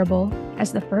Apollo wearable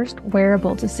as the first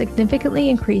wearable to significantly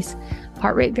increase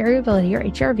heart rate variability, or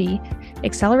HRV,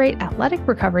 accelerate athletic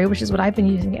recovery, which is what I've been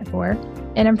using it for,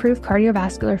 and improve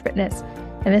cardiovascular fitness.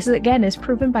 And this is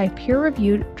proven by a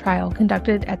peer-reviewed trial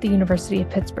conducted at the University of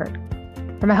Pittsburgh.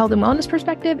 From a health and wellness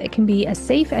perspective, it can be a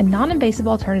safe and non-invasive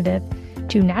alternative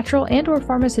to natural and or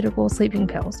pharmaceutical sleeping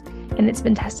pills, and it's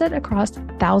been tested across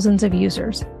thousands of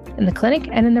users in the clinic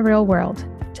and in the real world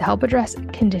to help address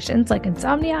conditions like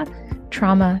insomnia,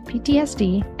 trauma,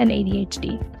 PTSD, and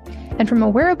ADHD. And from a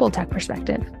wearable tech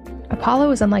perspective,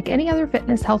 Apollo is unlike any other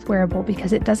fitness health wearable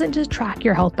because it doesn't just track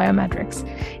your health biometrics.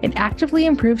 It actively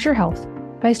improves your health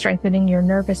by strengthening your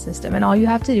nervous system, and all you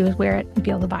have to do is wear it and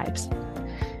feel the vibes.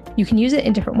 You can use it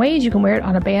in different ways. You can wear it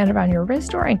on a band around your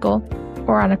wrist or ankle,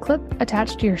 or on a clip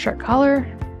attached to your shirt collar,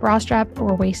 bra strap,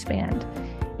 or waistband.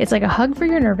 It's like a hug for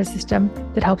your nervous system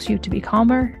that helps you to be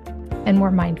calmer and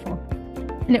more mindful.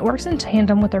 And it works in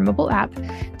tandem with our mobile app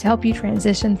to help you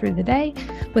transition through the day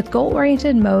with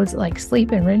goal-oriented modes like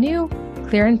sleep and renew,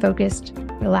 clear and focused,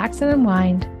 relax and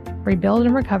unwind, rebuild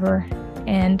and recover,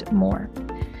 and more.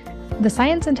 The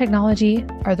science and technology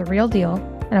are the real deal,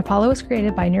 and Apollo was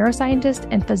created by neuroscientists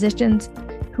and physicians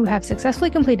who have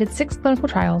successfully completed 6 clinical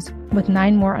trials with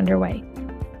 9 more underway.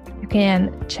 You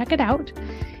can check it out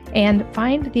and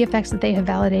find the effects that they have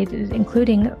validated,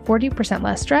 including 40%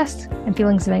 less stress and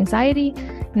feelings of anxiety,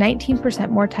 19%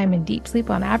 more time in deep sleep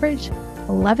on average,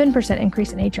 11%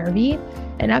 increase in HRV,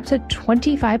 and up to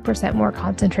 25% more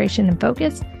concentration and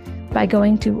focus by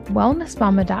going to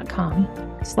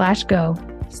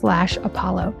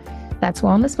wellnessmama.com/go/Apollo. That's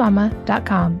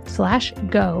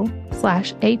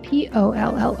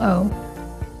wellnessmama.com/go/APOLLO.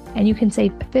 And you can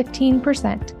save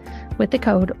 15% with the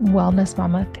code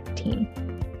WellnessMama15.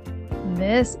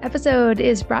 This episode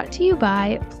is brought to you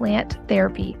by Plant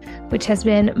Therapy, which has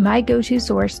been my go-to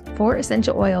source for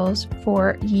essential oils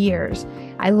for years.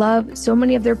 I love so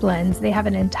many of their blends. They have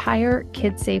an entire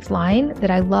kid-safe line that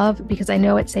I love because I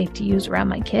know it's safe to use around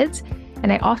my kids.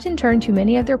 And I often turn to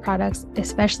many of their products,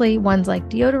 especially ones like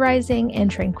deodorizing and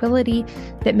tranquility,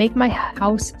 that make my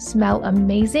house smell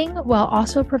amazing while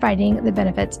also providing the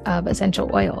benefits of essential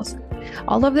oils.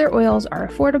 All of their oils are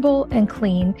affordable and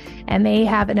clean, and they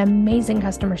have an amazing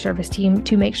customer service team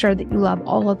to make sure that you love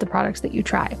all of the products that you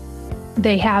try.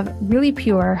 They have really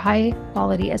pure,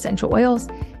 high-quality essential oils,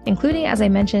 including, as I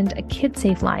mentioned, a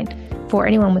kid-safe line for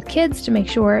anyone with kids to make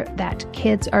sure that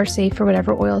kids are safe for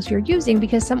whatever oils you're using,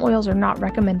 because some oils are not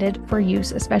recommended for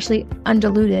use, especially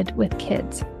undiluted with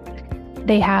kids.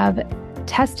 They have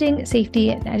testing,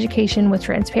 safety, and education with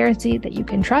transparency that you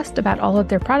can trust about all of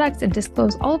their products, and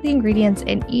disclose all of the ingredients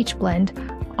in each blend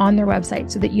on their website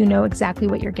so that you know exactly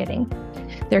what you're getting.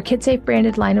 Their KidSafe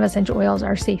branded line of essential oils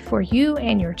are safe for you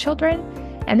and your children,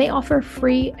 and they offer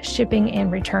free shipping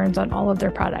and returns on all of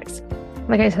their products.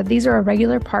 Like I said, these are a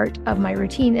regular part of my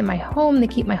routine in my home. They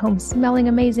keep my home smelling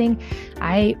amazing.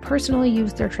 I personally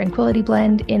use their Tranquility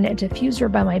Blend in a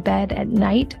diffuser by my bed at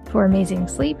night for amazing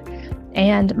sleep.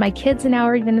 And my kids now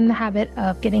are even in the habit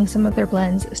of getting some of their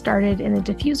blends started in the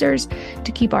diffusers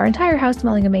to keep our entire house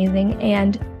smelling amazing.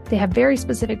 And they have very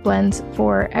specific blends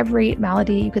for every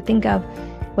malady you could think of,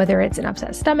 whether it's an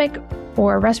upset stomach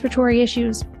or respiratory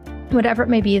issues, whatever it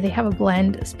may be, they have a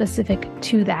blend specific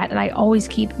to that. And I always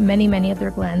keep many, many of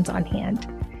their blends on hand.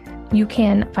 You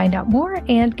can find out more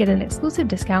and get an exclusive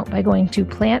discount by going to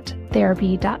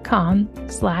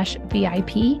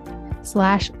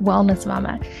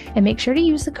planttherapy.com/VIP/wellnessmama and make sure to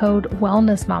use the code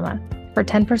wellnessmama for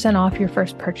 10% off your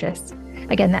first purchase.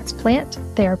 Again, that's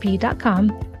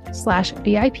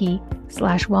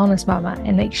planttherapy.com/VIP/wellnessmama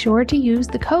and make sure to use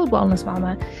the code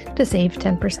wellnessmama to save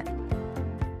 10%.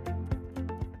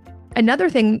 Another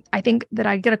thing I think that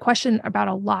I get a question about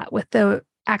a lot with the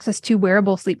access to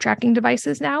wearable sleep tracking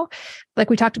devices now, like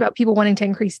we talked about people wanting to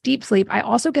increase deep sleep, I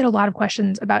also get a lot of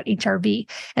questions about HRV.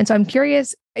 And so I'm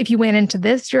curious if you went into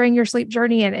this during your sleep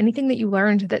journey and anything that you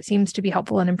learned that seems to be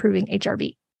helpful in improving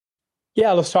HRV.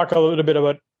 Yeah, let's talk a little bit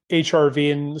about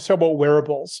HRV and let's talk about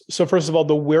wearables. So first of all,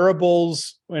 the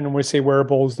wearables, and when we say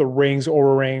wearables, the rings,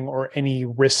 Oura Ring, or any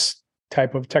wrist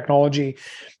type of technology,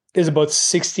 is about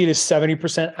 60 to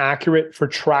 70% accurate for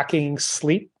tracking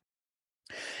sleep.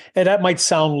 And that might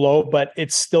sound low, but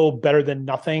it's still better than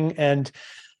nothing. And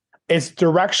it's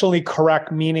directionally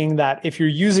correct, meaning that if you're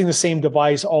using the same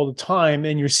device all the time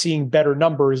and you're seeing better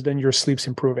numbers, then your sleep's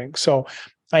improving. So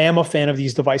I am a fan of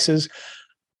these devices.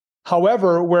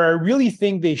 However, where I really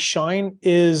think they shine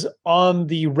is on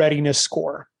the readiness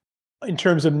score in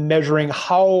terms of measuring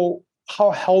how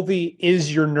healthy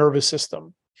is your nervous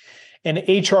system. And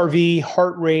HRV,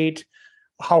 heart rate,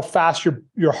 how fast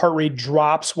your heart rate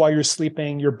drops while you're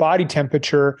sleeping, your body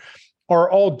temperature are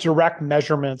all direct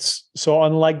measurements. So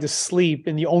unlike the sleep,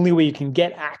 and the only way you can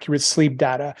get accurate sleep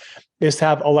data is to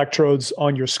have electrodes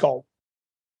on your skull.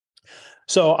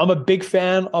 So I'm a big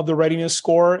fan of the readiness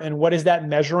score. And what is that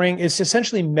measuring? It's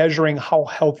essentially measuring how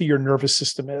healthy your nervous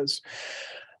system is.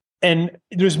 And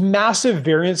there's massive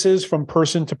variances from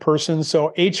person to person.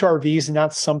 So HRV is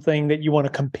not something that you want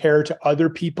to compare to other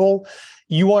people.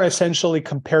 You want to essentially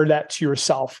compare that to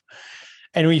yourself.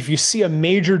 And if you see a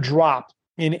major drop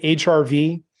in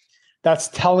HRV, that's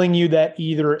telling you that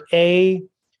either A,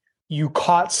 you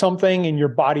caught something and your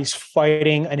body's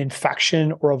fighting an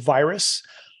infection or a virus,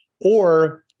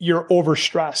 or you're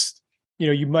overstressed.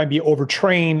 You might be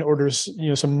overtrained, or there's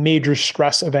some major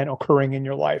stress event occurring in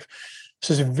your life.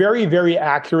 So it's very, very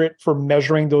accurate for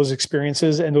measuring those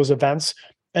experiences and those events.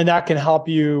 And that can help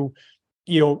you,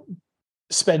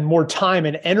 spend more time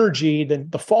and energy than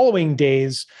the following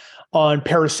days on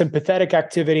parasympathetic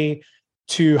activity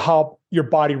to help your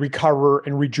body recover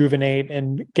and rejuvenate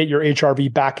and get your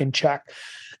HRV back in check.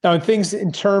 Now,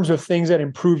 in terms of things that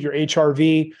improve your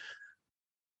HRV, a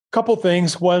couple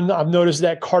things. One, I've noticed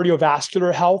that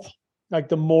cardiovascular health, like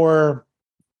the more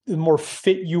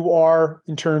fit you are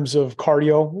in terms of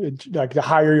cardio, like the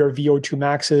higher your VO2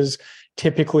 max is,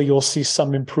 typically you'll see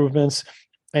some improvements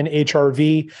in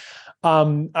HRV.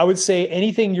 I would say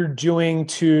anything you're doing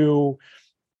to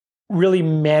really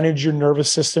manage your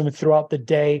nervous system throughout the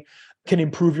day can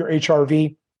improve your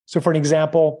HRV. So for an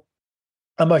example,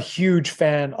 I'm a huge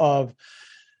fan of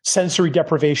sensory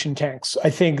deprivation tanks. I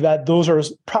think that those are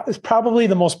probably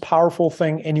the most powerful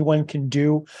thing anyone can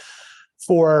do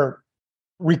for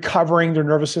recovering their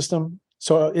nervous system.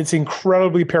 So it's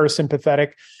incredibly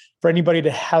parasympathetic. For anybody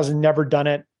that has never done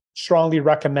it, strongly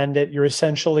recommend it. You're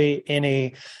essentially in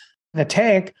a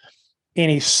tank, in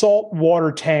a salt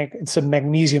water tank. It's a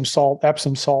magnesium salt,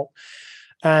 Epsom salt,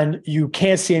 and you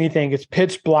can't see anything. It's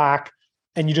pitch black,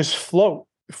 and you just float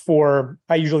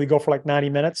I usually go for like 90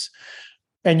 minutes.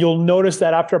 And you'll notice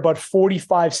that after about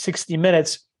 45, 60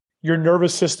 minutes, your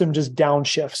nervous system just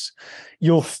downshifts.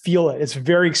 You'll feel it. It's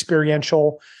very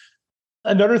experiential.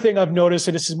 Another thing I've noticed,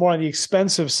 and this is more on the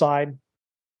expensive side,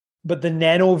 but the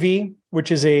NanoV,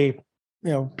 which is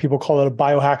people call it a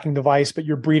biohacking device, but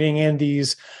you're breathing in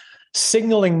these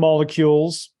signaling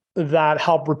molecules that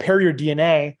help repair your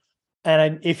DNA.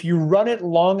 And if you run it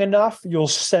long enough, you'll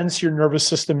sense your nervous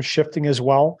system shifting as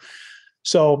well.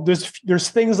 So there's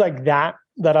things like that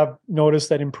I've noticed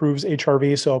that improves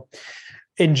HRV. So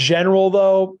in general,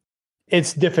 though,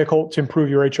 it's difficult to improve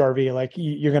your HRV. Like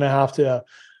you're going to have to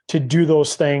do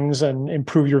those things and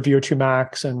improve your VO2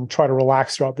 max and try to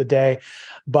relax throughout the day.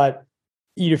 But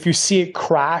if you see it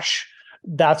crash,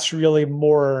 that's really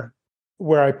more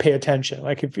where I pay attention.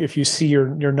 Like if you see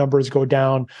your numbers go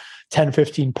down 10,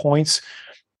 15 points,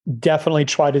 definitely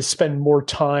try to spend more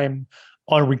time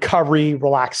on recovery,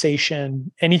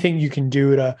 relaxation, anything you can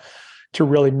do to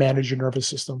really manage your nervous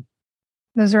system.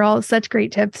 Those are all such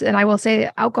great tips. And I will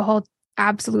say alcohol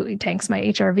absolutely tanks my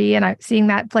HRV. And I'm seeing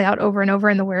that play out over and over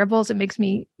in the wearables. It makes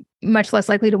me much less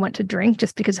likely to want to drink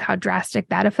just because of how drastic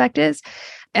that effect is.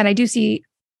 And I do see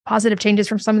positive changes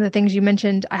from some of the things you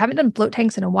mentioned. I haven't done float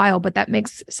tanks in a while, but that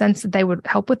makes sense that they would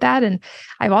help with that. And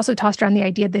I've also tossed around the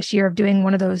idea this year of doing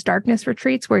one of those darkness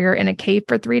retreats where you're in a cave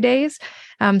for 3 days.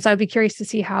 So I'd be curious to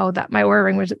see how that my Oura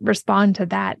Ring would respond to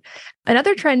that.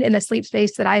 Another trend in the sleep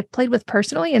space that I played with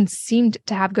personally and seemed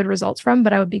to have good results from,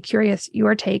 but I would be curious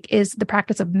your take, is the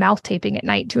practice of mouth taping at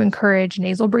night to encourage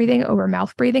nasal breathing over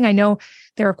mouth breathing. I know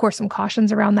there are, of course, some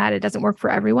cautions around that. It doesn't work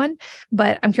for everyone,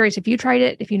 but I'm curious if you tried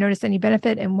it, if you noticed any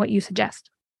benefit, and what you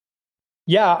suggest.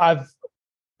 Yeah,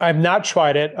 I've not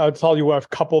tried it. I'll tell you a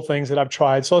couple of things that I've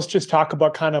tried. So let's just talk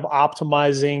about kind of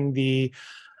optimizing the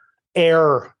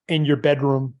air in your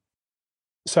bedroom.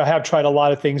 So I have tried a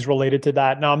lot of things related to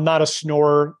that. Now, I'm not a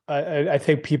snorer. I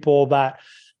think people that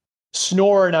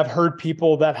snore, and I've heard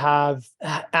people that have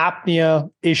apnea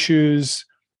issues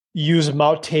use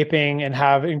mouth taping and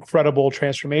have incredible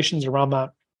transformations around that.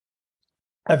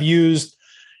 I've used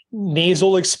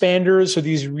nasal expanders. So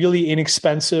these really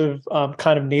inexpensive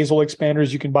kind of nasal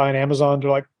expanders you can buy on Amazon. They're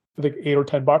like, I think $8 or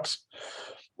 $10,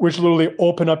 which literally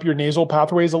open up your nasal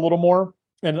pathways a little more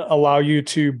and allow you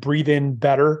to breathe in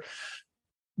better.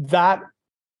 That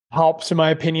helps, in my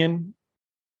opinion.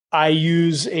 I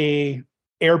use a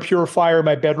air purifier in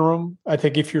my bedroom. I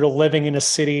think if you're living in a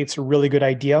city, it's a really good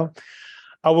idea.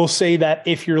 I will say that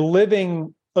if you're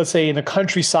living, let's say, in the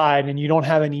countryside and you don't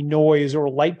have any noise or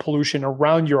light pollution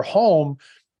around your home,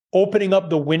 opening up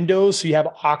the windows so you have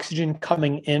oxygen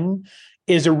coming in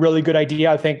is a really good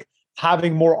idea. I think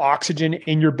having more oxygen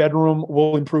in your bedroom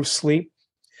will improve sleep.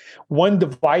 One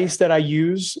device that I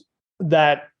use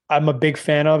that I'm a big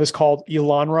fan of is called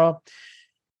Elanra.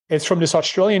 It's from this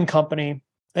Australian company,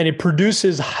 and it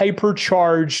produces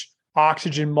hypercharged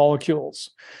oxygen molecules.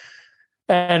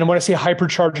 And when I say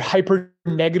hypercharged, hyper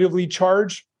negatively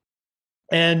charged.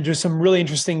 And there's some really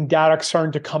interesting data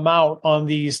starting to come out on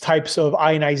these types of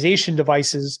ionization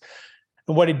devices.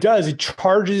 And what it does, it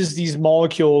charges these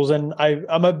molecules. And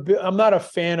I'm not a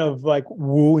fan of like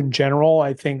woo in general.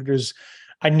 I think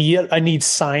I need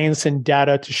science and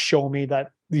data to show me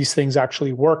that these things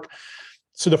actually work.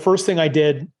 So the first thing I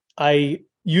did, I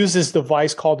use this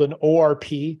device called an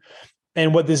ORP.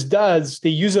 And what this does, they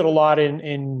use it a lot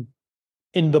in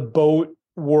the boat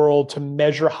world to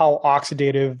measure how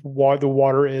oxidative the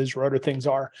water is or other things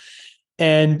are.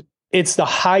 And it's the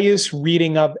highest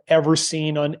reading I've ever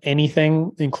seen on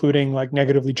anything, including like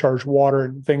negatively charged water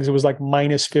and things. It was like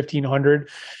minus 1,500.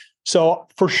 So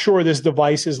for sure, this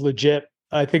device is legit.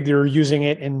 I think they're using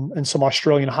it in some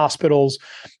Australian hospitals.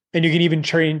 And you can even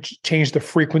change the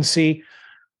frequency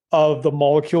of the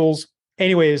molecules.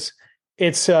 Anyways,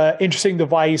 it's an interesting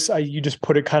device. You just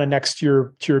put it kind of next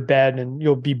to your bed, and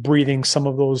you'll be breathing some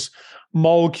of those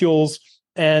molecules.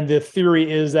 And the theory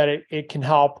is that it can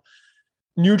help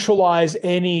neutralize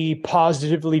any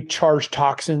positively charged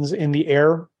toxins in the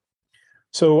air.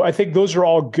 So I think those are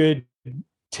all good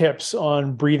tips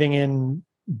on breathing in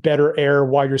better air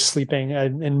while you're sleeping.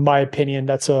 And in my opinion,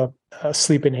 that's a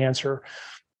sleep enhancer.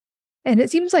 And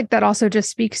it seems like that also just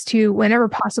speaks to, whenever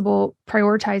possible,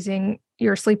 prioritizing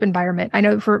your sleep environment. I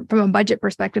know from a budget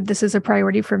perspective, this is a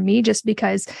priority for me, just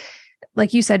because,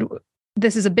 like you said,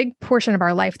 this is a big portion of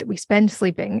our life that we spend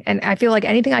sleeping. And I feel like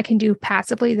anything I can do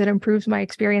passively that improves my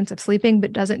experience of sleeping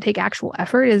but doesn't take actual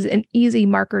effort is an easy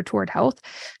marker toward health.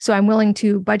 So I'm willing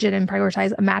to budget and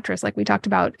prioritize a mattress, like we talked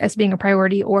about, as being a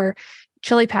priority, or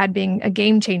chili pad being a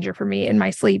game changer for me in my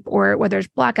sleep, or whether it's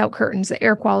blackout curtains, the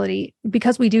air quality,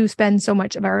 because we do spend so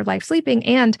much of our life sleeping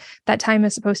and that time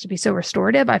is supposed to be so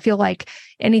restorative. I feel like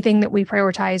anything that we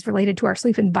prioritize related to our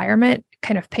sleep environment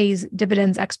kind of pays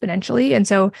dividends exponentially. And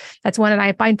so that's one that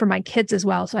I find for my kids as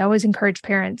well. So I always encourage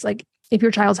parents, like, if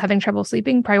your child's having trouble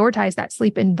sleeping, prioritize that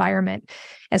sleep environment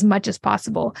as much as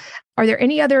possible. Are there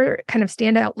any other kind of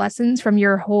standout lessons from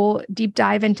your whole deep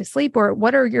dive into sleep, or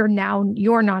what are your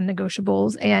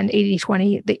non-negotiables and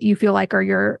 80-20 that you feel like are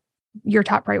your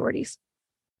top priorities?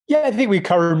 Yeah, I think we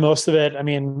covered most of it. I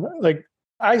mean, like,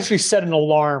 I actually set an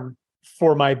alarm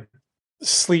for my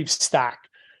sleep stack.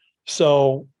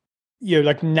 So,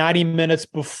 like 90 minutes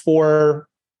before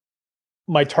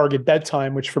my target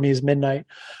bedtime, which for me is midnight.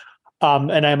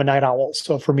 And I'm a night owl.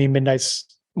 So for me, midnight's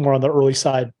more on the early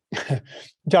side. Talk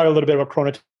a little bit about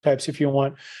chronotypes if you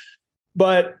want.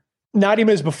 But 90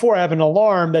 minutes before, I have an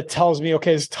alarm that tells me,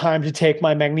 okay, it's time to take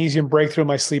my magnesium breakthrough,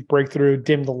 my sleep breakthrough,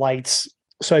 dim the lights.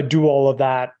 So I do all of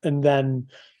that and then,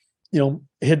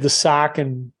 hit the sack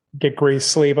and get great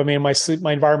sleep. I mean, my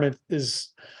environment is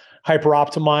hyper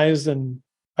optimized, and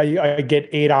I get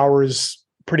 8 hours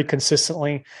pretty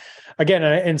consistently. Again,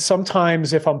 and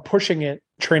sometimes if I'm pushing it,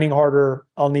 training harder,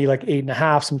 I'll need like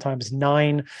 8.5, sometimes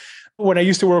 9. When I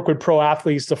used to work with pro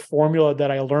athletes, the formula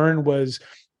that I learned was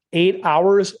 8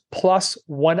 hours plus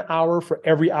 1 hour for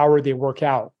every hour they work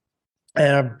out.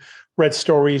 And I've read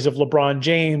stories of LeBron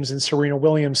James and Serena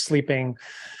Williams sleeping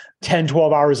 10,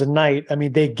 12 hours a night. I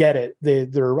mean, they get it.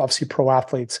 They're obviously pro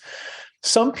athletes.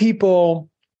 Some people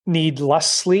need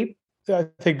less sleep. I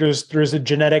think there's a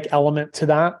genetic element to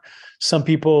that. Some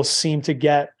people seem to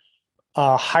get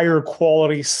higher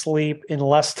quality sleep in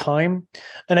less time.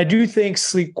 And I do think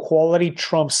sleep quality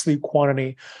trumps sleep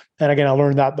quantity. And again, I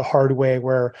learned that the hard way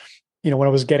where, when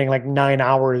I was getting like 9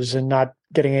 hours and not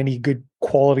getting any good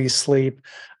quality sleep,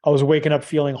 I was waking up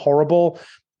feeling horrible.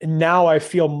 And now I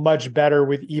feel much better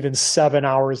with even 7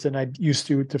 hours than I used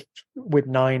to with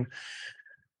 9.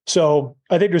 So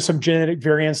I think there's some genetic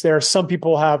variance there. Some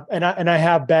people have, and I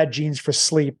have bad genes for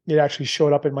sleep. It actually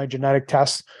showed up in my genetic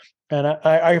test. And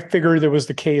I figured it was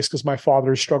the case because my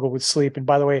father struggled with sleep. And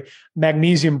by the way,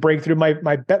 magnesium breakthrough,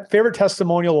 my favorite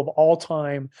testimonial of all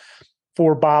time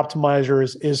for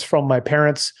Bioptimizers is from my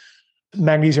parents.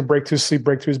 Magnesium breakthrough, sleep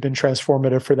breakthrough has been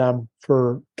transformative for them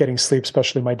for getting sleep,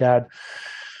 especially my dad,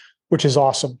 which is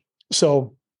awesome.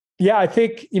 So yeah, I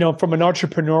think, from an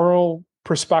entrepreneurial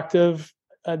perspective,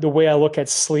 the way I look at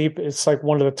sleep, it's like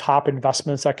one of the top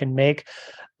investments I can make,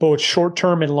 both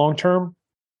short-term and long-term.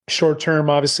 Short-term,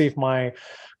 obviously, if my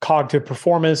cognitive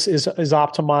performance is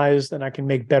optimized and I can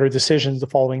make better decisions the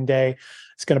following day,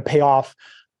 it's going to pay off.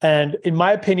 And in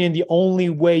my opinion, the only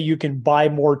way you can buy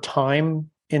more time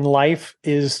in life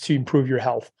is to improve your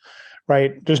health,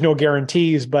 right? There's no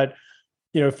guarantees, but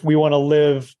if we want to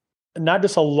live not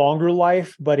just a longer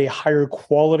life, but a higher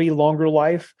quality, longer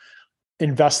life,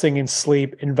 investing in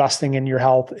sleep, investing in your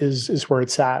health is where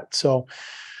it's at. So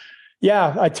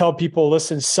yeah, I tell people,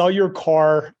 listen, sell your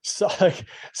car,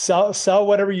 sell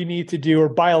whatever you need to do, or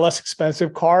buy a less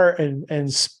expensive car and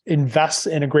invest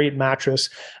in a great mattress,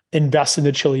 invest in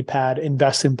the chili pad,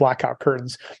 invest in blackout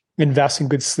curtains, invest in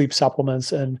good sleep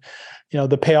supplements. And,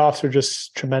 the payoffs are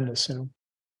just tremendous.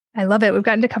 I love it. We've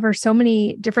gotten to cover so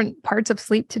many different parts of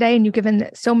sleep today, and you've given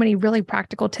so many really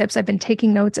practical tips. I've been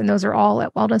taking notes, and those are all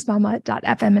at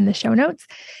wellnessmama.fm in the show notes.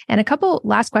 And a couple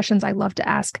last questions I love to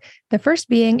ask. The first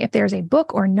being if there's a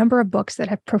book or number of books that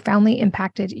have profoundly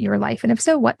impacted your life, and if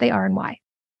so, what they are and why.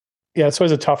 Yeah, it's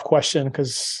always a tough question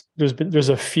because there's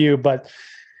a few, but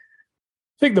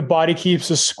I think The Body Keeps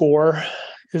the Score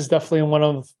is definitely one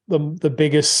of the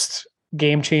biggest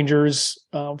game changers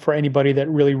for anybody that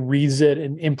really reads it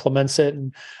and implements it.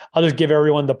 And I'll just give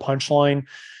everyone the punchline.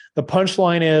 The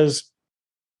punchline is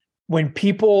when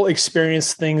people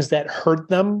experience things that hurt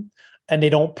them and they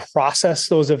don't process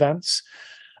those events,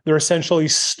 they're essentially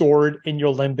stored in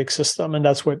your limbic system. And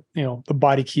that's what, the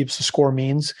body keeps the score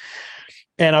means.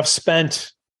 And I've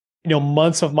spent,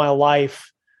 months of my life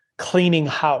cleaning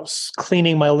house,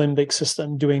 cleaning my limbic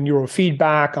system, doing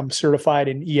neurofeedback. I'm certified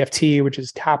in EFT, which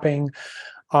is tapping.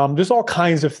 There's all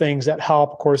kinds of things that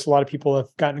help. Of course, a lot of people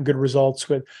have gotten good results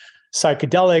with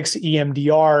psychedelics,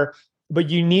 EMDR,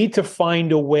 but you need to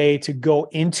find a way to go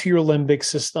into your limbic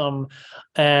system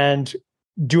and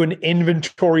do an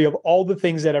inventory of all the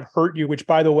things that have hurt you, which,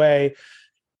 by the way,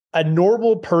 a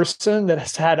normal person that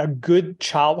has had a good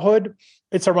childhood,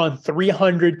 it's around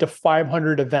 300 to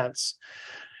 500 events.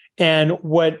 And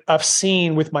what I've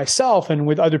seen with myself and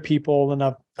with other people, and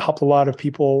I've helped a lot of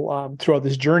people throughout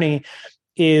this journey,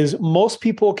 is most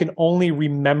people can only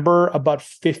remember about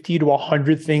 50 to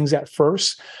 100 things at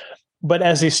first. But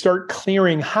as they start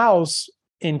clearing house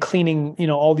and cleaning,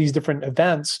 all these different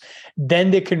events,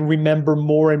 then they can remember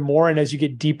more and more. And as you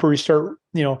get deeper, you start,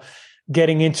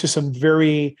 getting into some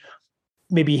very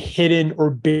maybe hidden or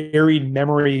buried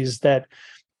memories that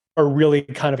are really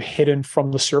kind of hidden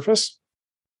from the surface.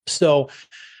 So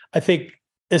I think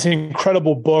it's an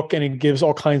incredible book and it gives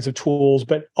all kinds of tools,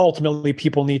 but ultimately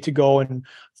people need to go and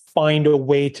find a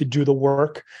way to do the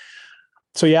work.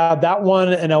 So yeah, that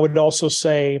one. And I would also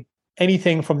say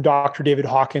anything from Dr. David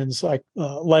Hawkins, like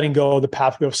Letting Go, The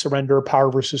Pathway of Surrender,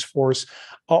 Power versus Force.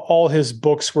 All his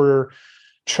books were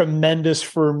tremendous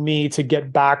for me to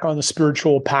get back on the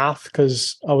spiritual path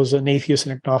because I was an atheist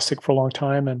and agnostic for a long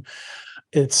time. And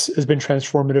it's been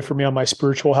transformative for me on my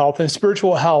spiritual health. And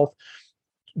spiritual health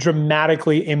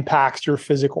dramatically impacts your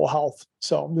physical health.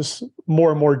 So there's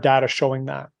more and more data showing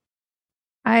that.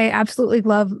 I absolutely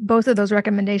love both of those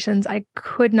recommendations. I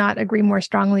could not agree more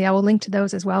strongly. I will link to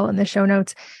those as well in the show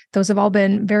notes. Those have all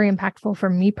been very impactful for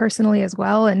me personally as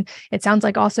well. And it sounds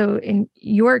like also in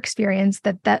your experience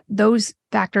that those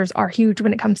factors are huge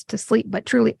when it comes to sleep, but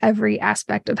truly every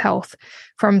aspect of health,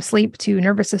 from sleep to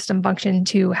nervous system function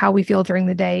to how we feel during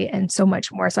the day and so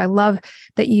much more. So I love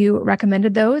that you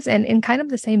recommended those. And in kind of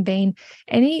the same vein,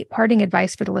 any parting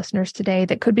advice for the listeners today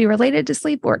that could be related to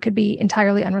sleep, or it could be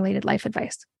entirely unrelated life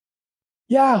advice?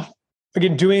 Yeah.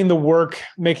 Again, doing the work,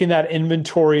 making that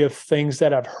inventory of things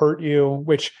that have hurt you,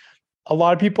 which a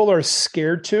lot of people are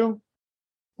scared to.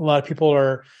 A lot of people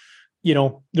are,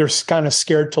 they're kind of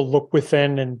scared to look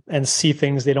within and see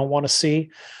things they don't want to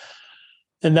see.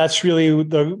 And that's really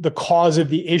the cause of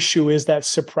the issue, is that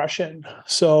suppression.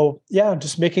 So yeah,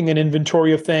 just making an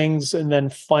inventory of things and then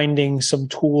finding some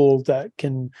tools that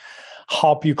can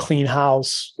help you clean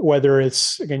house, whether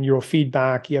it's, again,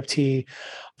 neurofeedback, EFT,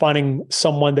 finding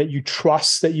someone that you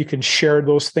trust that you can share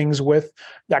those things with,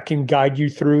 that can guide you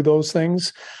through those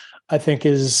things, I think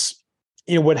is,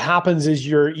 what happens is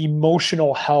your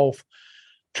emotional health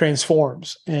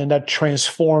transforms, and that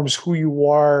transforms who you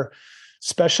are,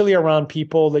 especially around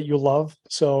people that you love.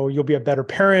 So you'll be a better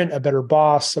parent, a better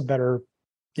boss, a better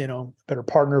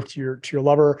partner to your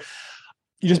lover.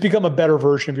 You just become a better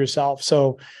version of yourself.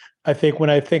 So I think when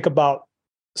I think about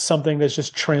something that's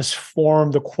just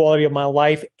transformed the quality of my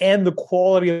life and the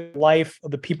quality of life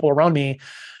of the people around me,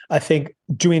 I think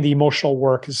doing the emotional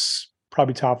work is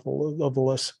probably top of the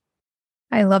list.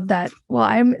 I love that. Well,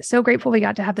 I'm so grateful we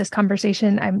got to have this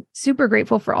conversation. I'm super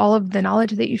grateful for all of the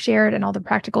knowledge that you shared and all the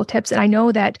practical tips. And I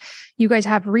know that you guys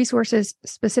have resources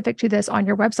specific to this on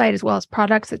your website, as well as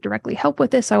products that directly help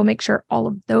with this. So I will make sure all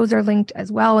of those are linked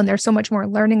as well. And there's so much more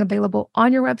learning available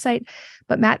on your website.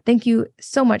 But Matt, thank you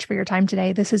so much for your time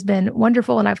today. This has been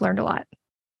wonderful, and I've learned a lot.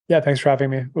 Yeah, thanks for having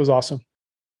me. It was awesome.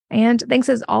 And thanks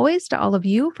as always to all of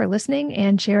you for listening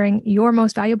and sharing your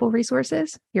most valuable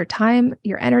resources, your time,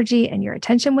 your energy, and your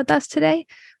attention with us today.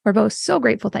 We're both so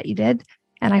grateful that you did.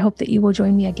 And I hope that you will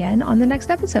join me again on the next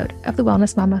episode of the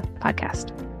Wellness Mama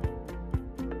podcast.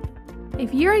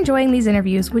 If you're enjoying these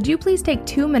interviews, would you please take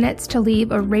 2 minutes to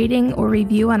leave a rating or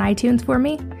review on iTunes for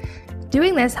me?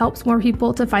 Doing this helps more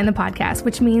people to find the podcast,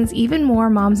 which means even more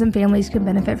moms and families can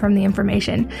benefit from the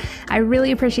information. I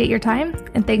really appreciate your time,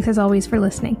 and thanks as always for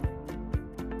listening.